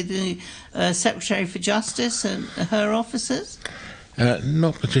with, say, the Secretary for Justice and her officers?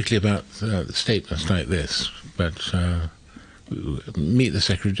 Not particularly about statements like this, but meet the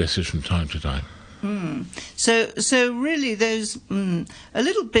Secretary of Justice from time to time. So really those a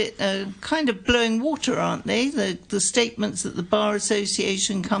little bit kind of blowing water, aren't they? The statements that the Bar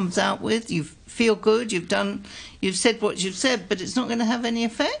Association comes out with, you feel good, you've said what you've said, but it's not going to have any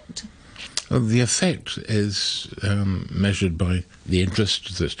effect? Well, the effect is measured by the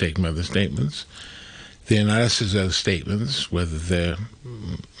interest that's taken by the statements, the analysis of the statements, whether they're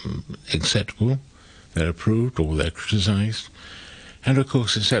acceptable, they're approved, or they're criticised. And, of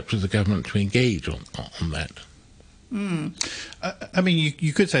course, it's up to the government to engage on that. I mean,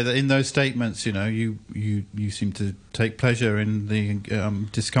 you could say that in those statements, you seem to take pleasure in the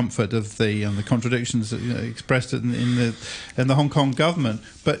discomfort of the contradictions expressed in the Hong Kong government.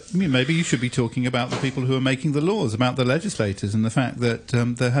 But maybe you should be talking about the people who are making the laws, about the legislators, and the fact that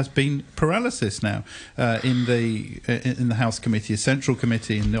there has been paralysis now in the House Committee, a central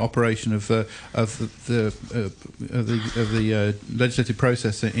committee, in the operation of the legislative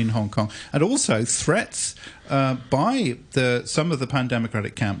process in Hong Kong, and also threats by some of the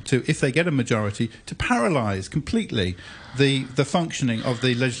pan-democratic camp to, if they get a majority, to paralyse completely the functioning of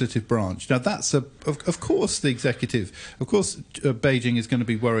the legislative branch. Now, that's of course the executive. Of course, Beijing is going to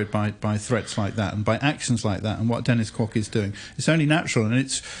be worried by threats like that and by actions like that and what Dennis Kwok is doing. It's only natural, and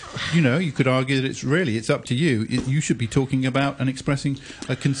it's, you could argue that it's up to you. You should be talking about and expressing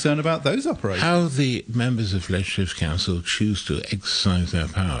a concern about those operations. How the members of Legislative Council choose to exercise their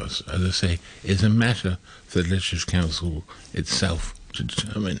powers, as I say, is a matter for the Legislative Council itself to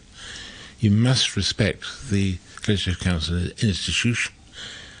determine. You must respect the Legislative Council as an institution.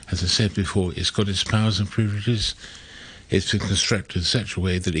 As I said before, it's got its powers and privileges. It's been constructed in such a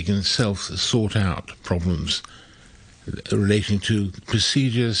way that it can itself sort out problems relating to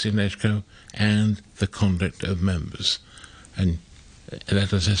procedures in LegCo and the conduct of members. And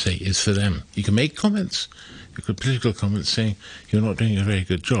that, as I say, is for them. You can make comments, you can political comments saying you're not doing a very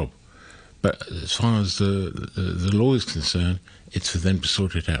good job. But as far as the law is concerned, it's for them to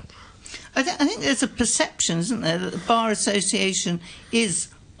sort it out. I think there's a perception, isn't there, that the Bar Association is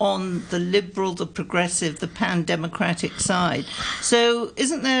on the liberal, the progressive, the pan-democratic side. So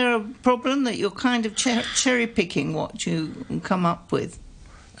isn't there a problem that you're kind of cherry-picking what you come up with?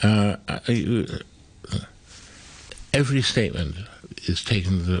 Every statement is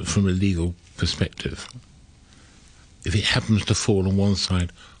taken from a legal perspective. If it happens to fall on one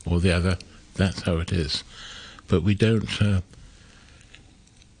side or the other, that's how it is. But we don't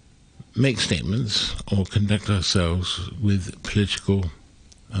make statements or conduct ourselves with political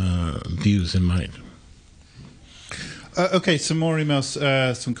views in mind. Okay, some more emails,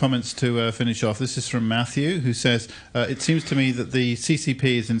 some comments to finish off. This is from Matthew, who says, it seems to me that the CCP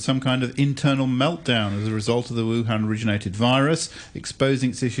is in some kind of internal meltdown as a result of the Wuhan-originated virus, exposing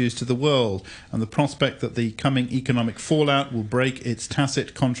its issues to the world, and the prospect that the coming economic fallout will break its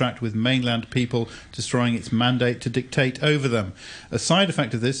tacit contract with mainland people, destroying its mandate to dictate over them. A side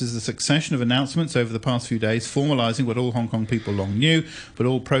effect of this is the succession of announcements over the past few days formalising what all Hong Kong people long knew, but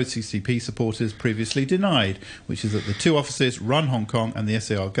all pro-CCP supporters previously denied, which is that the two offices run Hong Kong and the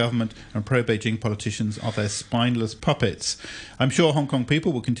SAR government, and pro-Beijing politicians are their spineless puppets. I'm sure Hong Kong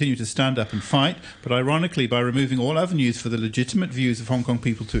people will continue to stand up and fight, but ironically, by removing all avenues for the legitimate views of Hong Kong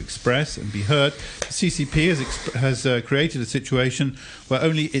people to express and be heard, the CCP has created a situation where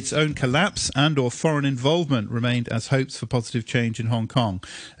only its own collapse and or foreign involvement remained as hopes for positive change in Hong Kong.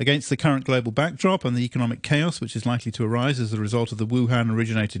 Against the current global backdrop and the economic chaos which is likely to arise as a result of the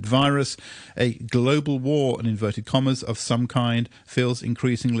Wuhan-originated virus, a global war, in inverted commas, of some kind feels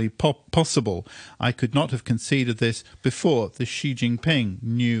increasingly possible. I could not have conceded this before the Xi Jinping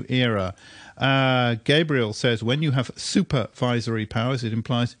new era. Gabriel says, when you have supervisory powers, it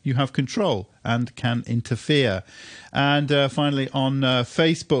implies you have control and can interfere. And finally, on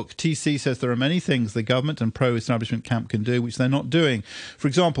Facebook, TC says there are many things the government and pro-establishment camp can do which they're not doing. For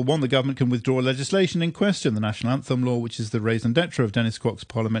example, one, the government can withdraw legislation in question, the national anthem law, which is the raison d'etre of Dennis Kwok's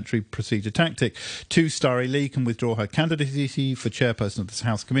parliamentary procedure tactic. Two, Starry Lee can withdraw her candidacy for chairperson of this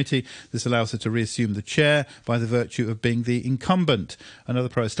House committee. This allows her to reassume the chair by the virtue of being the incumbent. Another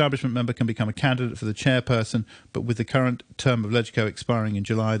pro-establishment member can become a candidate for the chairperson, but with the current term of Legco expiring in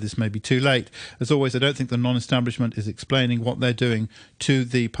July, this may be too late. As always, I don't think the non-establishment is explaining what they're doing to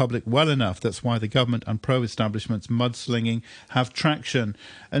the public well enough. That's why the government and pro-establishment's mudslinging have traction.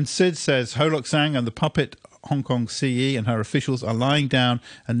 And Sid says, Ho Lok Sang and the puppet Hong Kong CE and her officials are lying down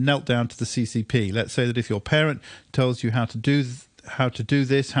and knelt down to the CCP. Let's say that if your parent tells you how to do this,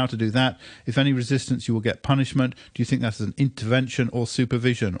 how to do that, if any resistance you will get punishment. Do you think that's an intervention or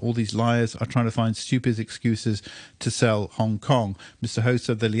supervision? All these liars are trying to find stupid excuses to sell Hong Kong. Mr. Ho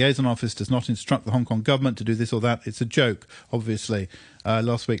said the Liaison Office does not instruct the Hong Kong government to do this or that. It's a joke, obviously.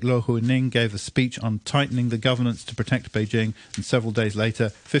 Last week, Lo Hu-ning gave a speech on tightening the governance to protect Beijing, and several days later,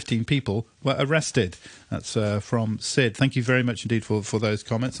 15 people were arrested. That's from Sid. Thank you very much indeed for those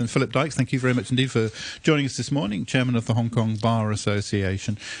comments. And Philip Dykes, thank you very much indeed for joining us this morning, Chairman of the Hong Kong Bar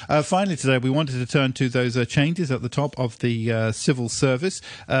Association. Finally today, we wanted to turn to those changes at the top of the civil service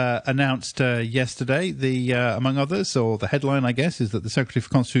announced yesterday. Among others, or the headline, I guess, is that the Secretary for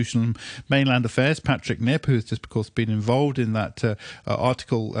Constitutional and Mainland Affairs, Patrick Nip, who has just, of course, been involved in that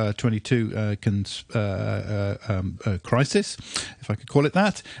Article 22 crisis, if I could call it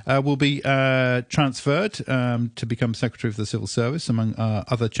that, will be transferred to become Secretary of the Civil Service, among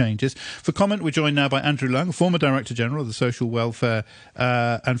other changes. For comment, we're joined now by Andrew Leung, former Director General of the Social Welfare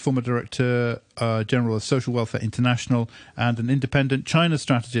and former Director General of Social Welfare International and an independent China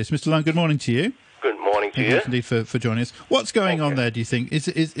strategist. Mr. Leung, good morning to you. Good morning to you. Thank you indeed for joining us. What's going on there, do you think?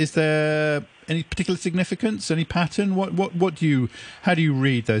 Is there any particular significance, any pattern? How do you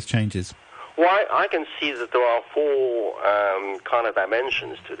read those changes? Well, I can see that there are four kind of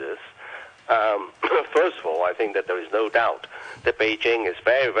dimensions to this. First of all, I think that there is no doubt that Beijing is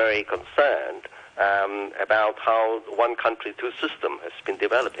very, very concerned about how one country, two system has been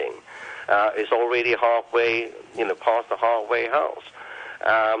developing. It's already halfway, past the halfway house.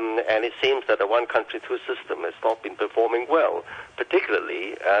 And it seems that the one country, two system has not been performing well.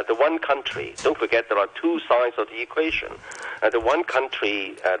 Particularly, the one country, don't forget there are two sides of the equation. The one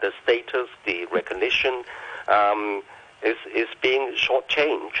country, the status, the recognition is being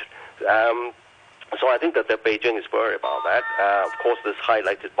shortchanged. So I think that Beijing is worried about that. Of course, this is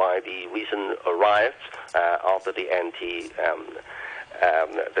highlighted by the recent riots after the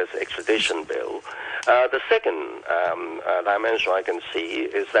this extradition bill. The second dimension I can see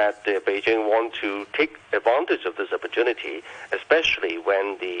is that Beijing want to take advantage of this opportunity, especially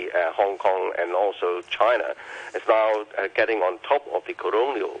when the Hong Kong and also China is now getting on top of the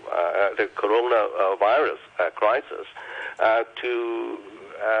coronavirus crisis, to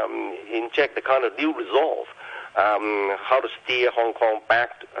inject the kind of new resolve, how to steer Hong Kong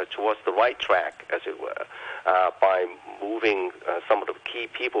back towards the right track, as it were, by moving some of the key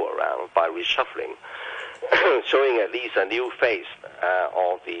people around, by reshuffling, showing at least a new face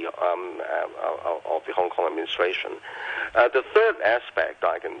of the Hong Kong administration. The third aspect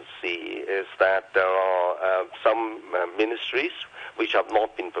I can see is that there are some ministries which have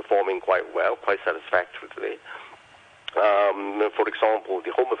not been performing quite well, quite satisfactorily. For example,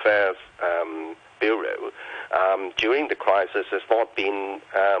 the Home Affairs Bureau during the crisis has not been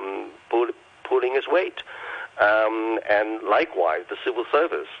pulling its weight. And likewise, the Civil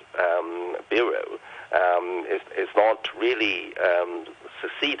Service Bureau is not really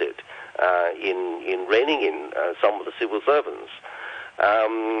succeeded in reining in some of the civil servants.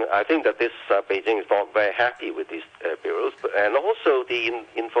 I think that this Beijing is not very happy with these bureaus, and also the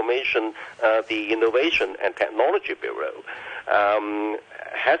the Innovation and Technology Bureau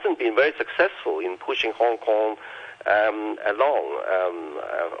hasn't been very successful in pushing Hong Kong along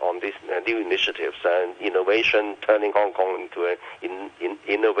on these new initiatives and innovation, turning Hong Kong into an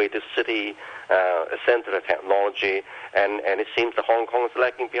innovative city, a center of technology, and it seems that Hong Kong is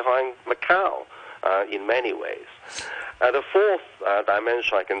lagging behind Macau in many ways. The fourth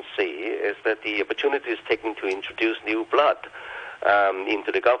dimension I can see is that the opportunity is taken to introduce new blood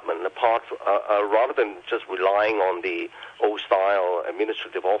into the government, apart rather than just relying on the old-style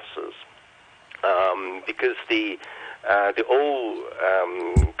administrative officers, because the old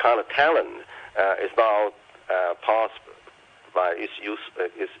kind of talent is now passed by is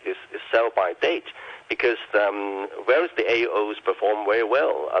sell by date, because whereas the AOs perform very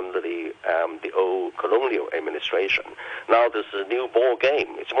well under the old colonial administration, now there's a new ball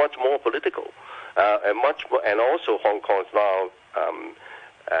game. It's much more political, and also Hong Kong is now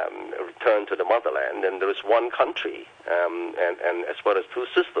returned to the motherland, and there is one country, and as well as two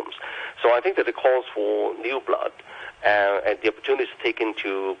systems. So I think that it calls for new blood, and the opportunity is taken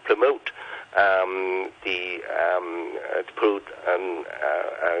to promote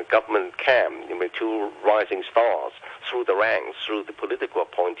government camp, two rising stars through the ranks, through the political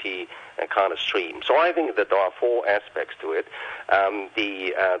appointee kind of stream. So I think that there are four aspects to it.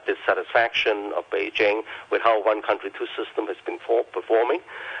 The dissatisfaction of Beijing with how one country, two system has been performing.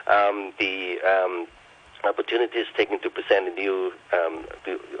 The opportunities taken to present a new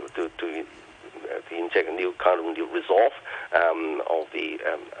to inject a new kind of new resolve of the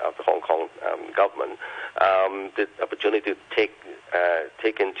Hong Kong government. The opportunity to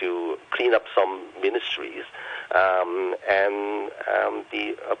taken to clean up some ministries, and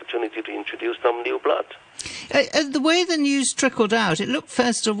the opportunity to introduce some new blood. The way the news trickled out, it looked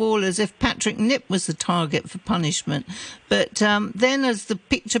first of all as if Patrick Nip was the target for punishment. But then as the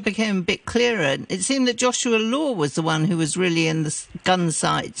picture became a bit clearer, it seemed that Joshua Law was the one who was really in the gun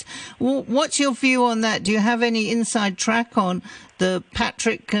sights. What's your view on that? Do you have any inside track on the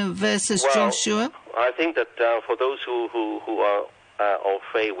Patrick versus Joshua? I think that for those who are au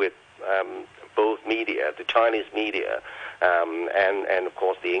fait with both media, the Chinese media, and of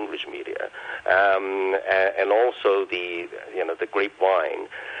course the English media, and also the grapevine.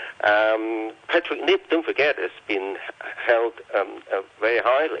 Patrick Nip, don't forget, has been held very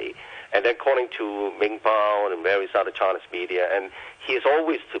highly, and according to Ming Bao and various other Chinese media, and he is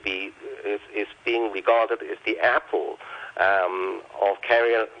always is being regarded as the apple of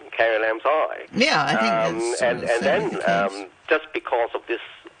Carrie Lam's eye. Yeah, I think that's then just because of this.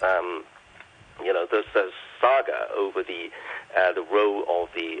 There's saga over the role of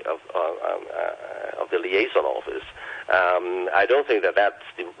the liaison office. I don't think that that's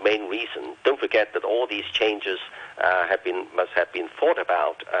the main reason. Don't forget that all these changes must have been thought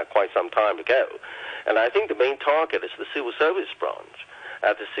about quite some time ago, and I think the main target is the civil service branch,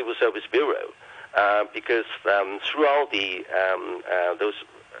 the civil service bureau, because throughout the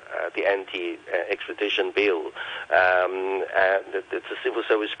anti-extradition bill, the Civil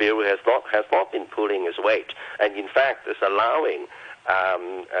Service Bureau has not been pulling its weight, and in fact is allowing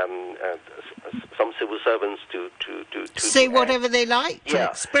some civil servants to say whatever they like, to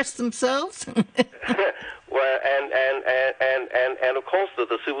express themselves. Well, and of course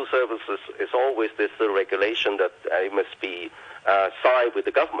the civil service is always this regulation that it must be side with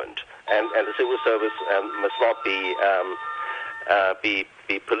the government, and the civil service must not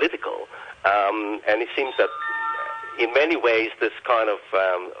be political, and it seems that in many ways this kind of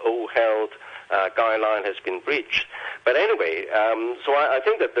old-held guideline has been breached. But anyway, so I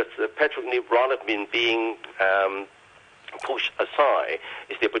think that Patrick Nip, rather than being pushed aside,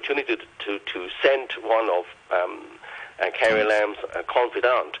 is the opportunity to send one of Carrie Lam's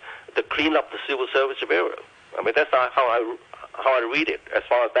confidant to clean up the Civil Service Bureau. I mean, that's how I read it, as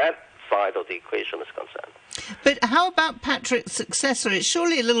far as that side of the equation is concerned. But how about Patrick's successor? It's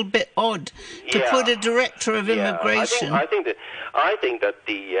surely a little bit odd to put a director of immigration. I think that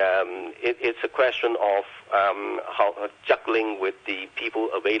it's a question of how juggling with the people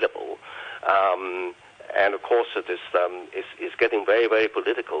available, and of course it is getting very, very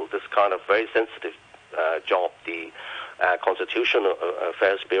political. This kind of very sensitive job, the Constitutional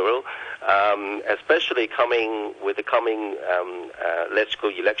Affairs Bureau, especially coming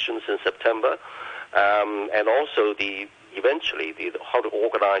legislative elections in September, and also eventually how to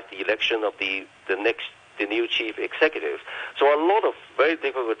organize the election of the new chief executive. So a lot of very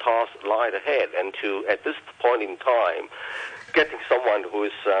difficult tasks lie ahead, and at this point in time, getting someone who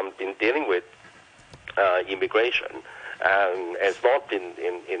has been dealing with immigration has not been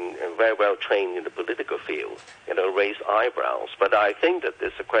very well trained in the political field, raise eyebrows. But I think that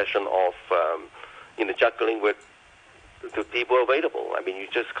it's a question of juggling with the people available. I mean, you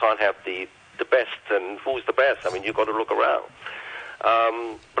just can't have the the best and who's the best. I mean, you've got to look around.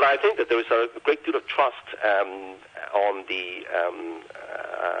 But I think that there is a great deal of trust on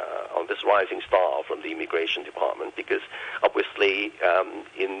this rising star from the Immigration Department, because obviously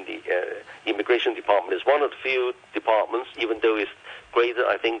in the Immigration Department is one of the few departments, even though it's graded,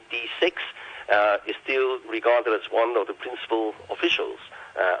 I think, D6, is still regarded as one of the principal officials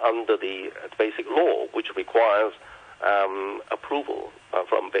under the basic law, which requires approval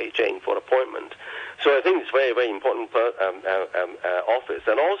from Beijing for appointment. So I think it's very, very important office.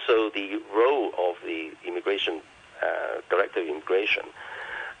 And also the role of the Immigration Director of Immigration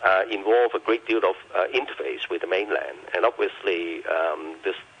involve a great deal of interface with the mainland. And obviously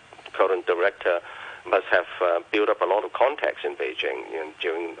this current director must have built up a lot of contacts in Beijing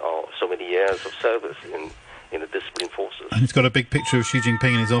during so many years of service in the discipline forces. And he's got a big picture of Xi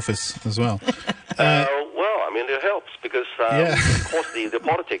Jinping in his office as well. Well, I mean, it helps because, of course, the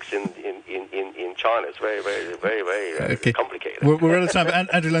politics in China is very, very, very, very complicated. We're out of time.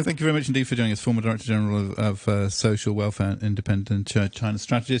 But Andrew Leung, thank you very much indeed for joining us, former Director General of Social Welfare Independent China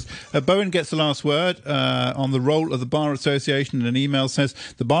Strategist. Bowen gets the last word on the role of the Bar Association. In an email says,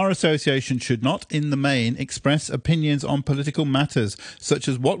 the Bar Association should not, in the main, express opinions on political matters, such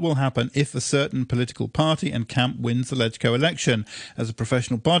as what will happen if a certain political party and camp wins the LegCo election. As a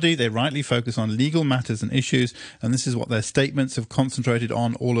professional body, they rightly focus on legal matters and issues, and this is what their statements have concentrated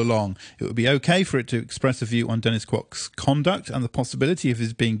on all along. It would be okay for it to express a view on Dennis Kwok's conduct and the possibility of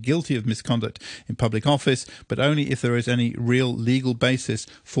his being guilty of misconduct in public office, but only if there is any real legal basis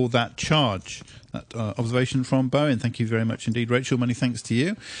for that charge. That observation from Bowen. Thank you very much indeed. Rachel, many thanks to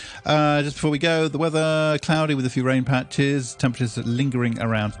you. Just before we go, the weather cloudy with a few rain patches. Temperatures lingering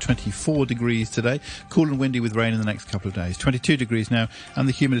around 24 degrees today. Cool and windy with rain in the next couple of days. 22 degrees now, and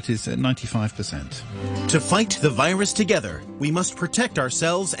the humidity is at 95%. To fight the virus together, we must protect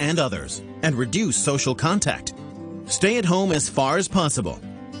ourselves and others and reduce social contact. Stay at home as far as possible.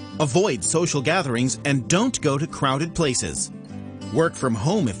 Avoid social gatherings and don't go to crowded places. Work from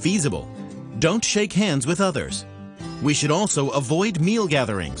home if feasible. Don't shake hands with others. We should also avoid meal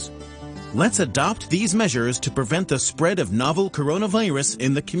gatherings. Let's adopt these measures to prevent the spread of novel coronavirus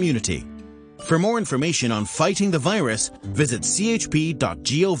in the community. For more information on fighting the virus, visit chp.gov.hk.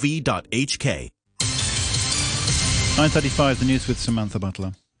 9:35, the news with Samantha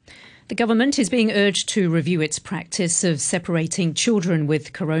Butler. The government is being urged to review its practice of separating children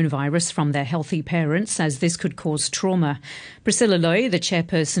with coronavirus from their healthy parents, as this could cause trauma. Priscilla Loy, the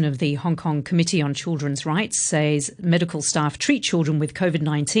chairperson of the Hong Kong Committee on Children's Rights, says medical staff treat children with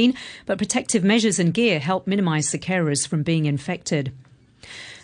COVID-19, but protective measures and gear help minimise the carers from being infected.